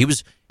future, he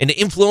was an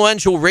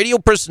influential radio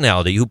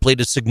personality who played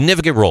a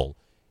significant role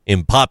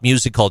in pop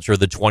music culture of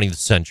the 20th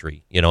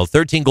century.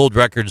 13 gold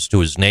records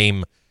to his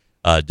name,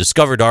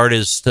 discovered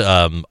artists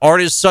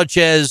such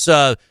as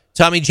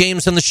Tommy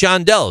James and the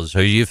Shondells.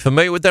 Are you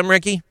familiar with them,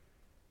 Ricky?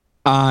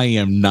 I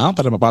am not,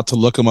 but I'm about to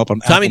look them up on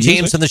Tommy Apple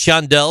James Music. and the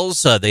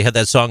Shondells. They had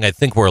that song, I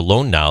Think We're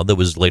Alone Now, that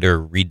was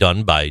later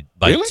redone by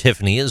Really?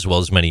 Tiffany as well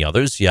as many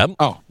others. Yep.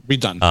 Oh,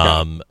 redone.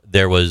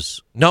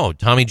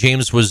 Tommy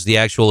James was the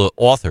actual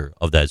author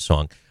of that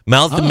song.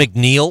 Malcolm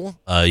McNeil,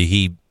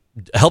 he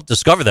helped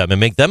discover them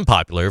and make them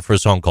popular for a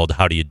song called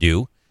How Do You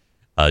Do?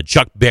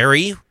 Chuck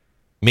Berry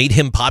made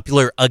him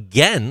popular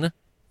again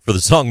for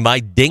the song My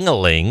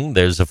Ding-a-Ling.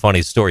 There's a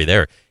funny story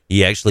there.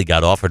 He actually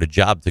got offered a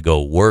job to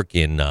go work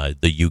in the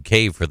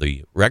UK for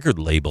the record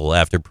label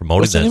after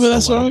promoting What's the name of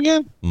that song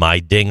again? My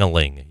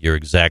Ding-a-Ling. You're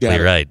exactly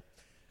right.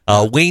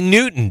 Wayne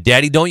Newton,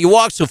 Daddy Don't You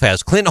Walk So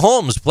Fast. Clint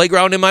Holmes,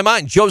 Playground in My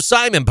Mind. Joe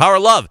Simon, Power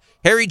Love.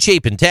 Harry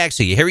Chapin,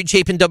 Taxi. Harry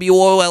Chapin,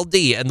 WOLD.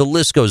 And the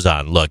list goes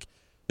on. Look,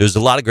 there's a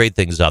lot of great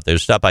things out there.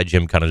 Stop by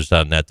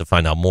jimconnors.net to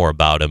find out more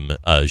about him,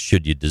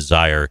 should you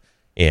desire.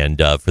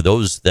 And for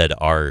those that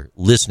are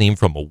listening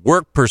from a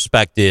work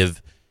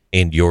perspective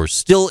and you're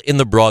still in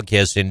the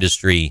broadcast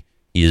industry,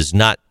 he has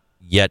not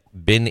yet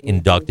been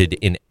inducted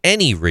in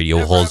any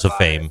radio halls of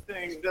fame,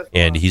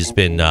 and he's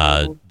been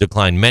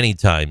declined many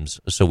times.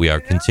 So we are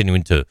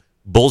continuing to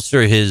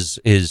bolster his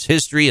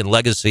history and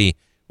legacy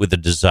with the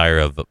desire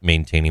of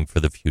maintaining for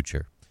the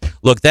future.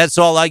 Look, that's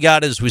all I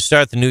got as we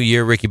start the new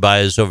year. Ricky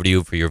Baez, over to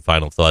you for your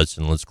final thoughts,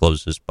 and let's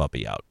close this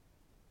puppy out.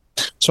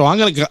 So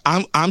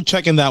I'm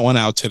checking that one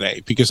out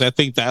today because I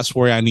think that's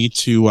where I need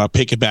to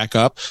pick it back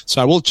up.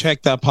 So I will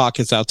check that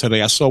podcast out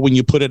today. I saw when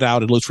you put it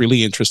out, it looks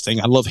really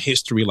interesting. I love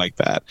history like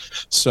that.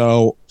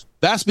 So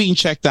that's being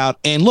checked out.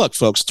 And look,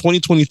 folks,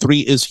 2023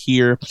 is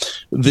here.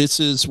 This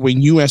is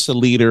when you as a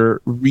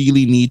leader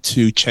really need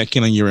to check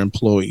in on your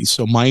employees.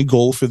 So my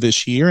goal for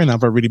this year, and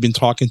I've already been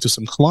talking to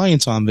some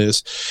clients on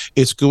this,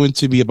 it's going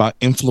to be about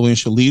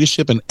influential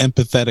leadership and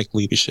empathetic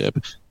leadership.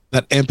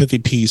 That empathy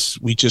piece,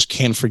 we just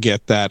can't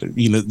forget that.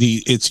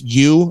 It's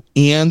you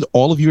and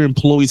all of your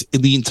employees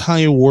in the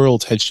entire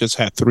world has just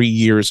had 3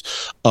 years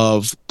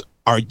of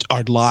our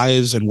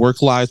lives and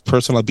work lives,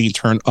 personal life being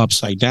turned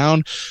upside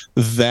down.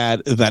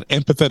 That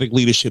empathetic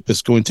leadership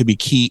is going to be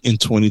key in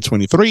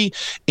 2023.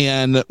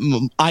 And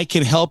I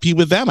can help you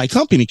with that. My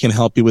company can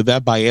help you with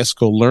that.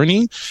 Baezco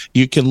Learning.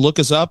 You can look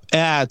us up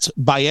at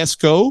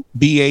Baezco,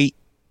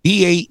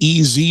 BAEZCO.com.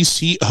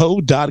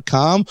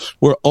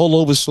 We're all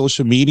over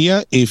social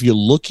media. If you're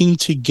looking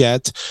to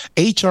get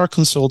HR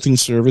consulting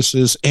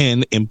services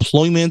and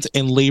employment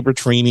and labor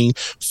training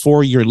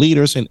for your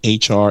leaders in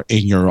HR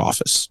in your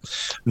office.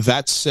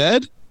 That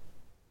said,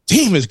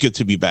 damn, it's good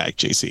to be back,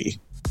 JC.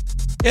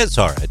 It's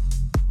all right.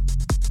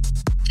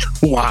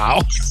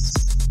 Wow.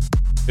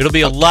 It'll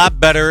be a lot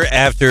better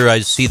after I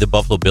see the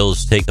Buffalo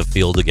Bills take the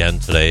field again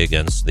today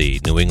against the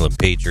New England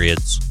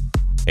Patriots.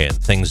 And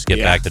things get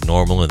back to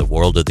normal in the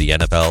world of the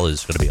NFL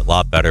is going to be a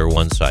lot better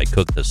once I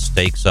cook the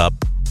steaks up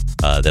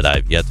that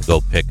I've yet to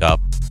go pick up.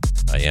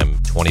 I am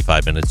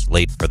 25 minutes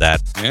late for that.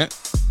 Yeah.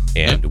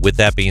 And with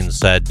that being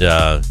said,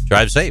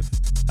 drive safe.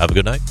 Have a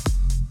good night.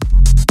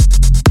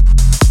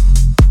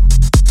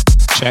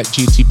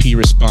 ChatGTP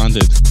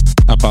responded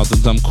about the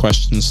dumb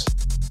questions.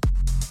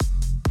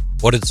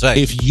 What did it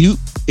say?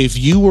 If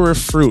you were a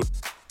fruit,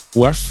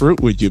 what fruit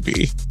would you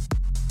be?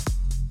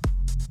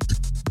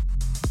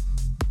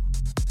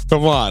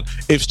 Come on.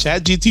 If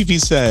ChatGTP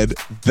said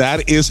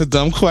that is a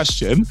dumb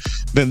question,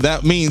 then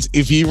that means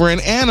if you were an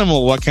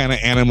animal, what kind of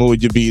animal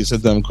would you be is a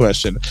dumb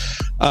question.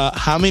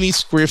 How many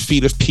square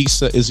feet of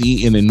pizza is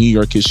eaten in New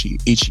York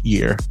each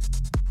year?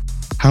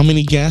 How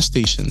many gas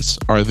stations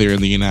are there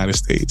in the United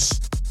States?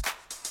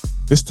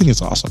 This thing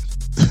is awesome.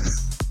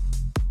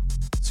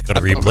 It's gonna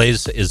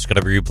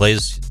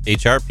replace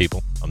HR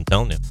people. I'm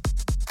telling you.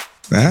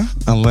 Yeah,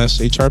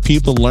 unless HR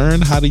people learn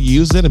how to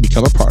use it and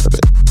become a part of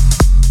it.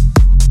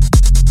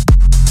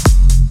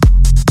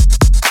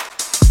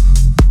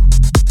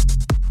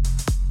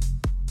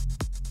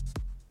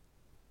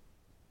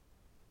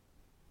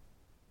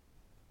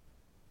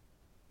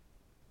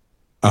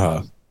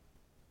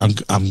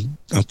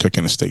 I'm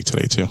cooking a steak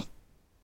today too.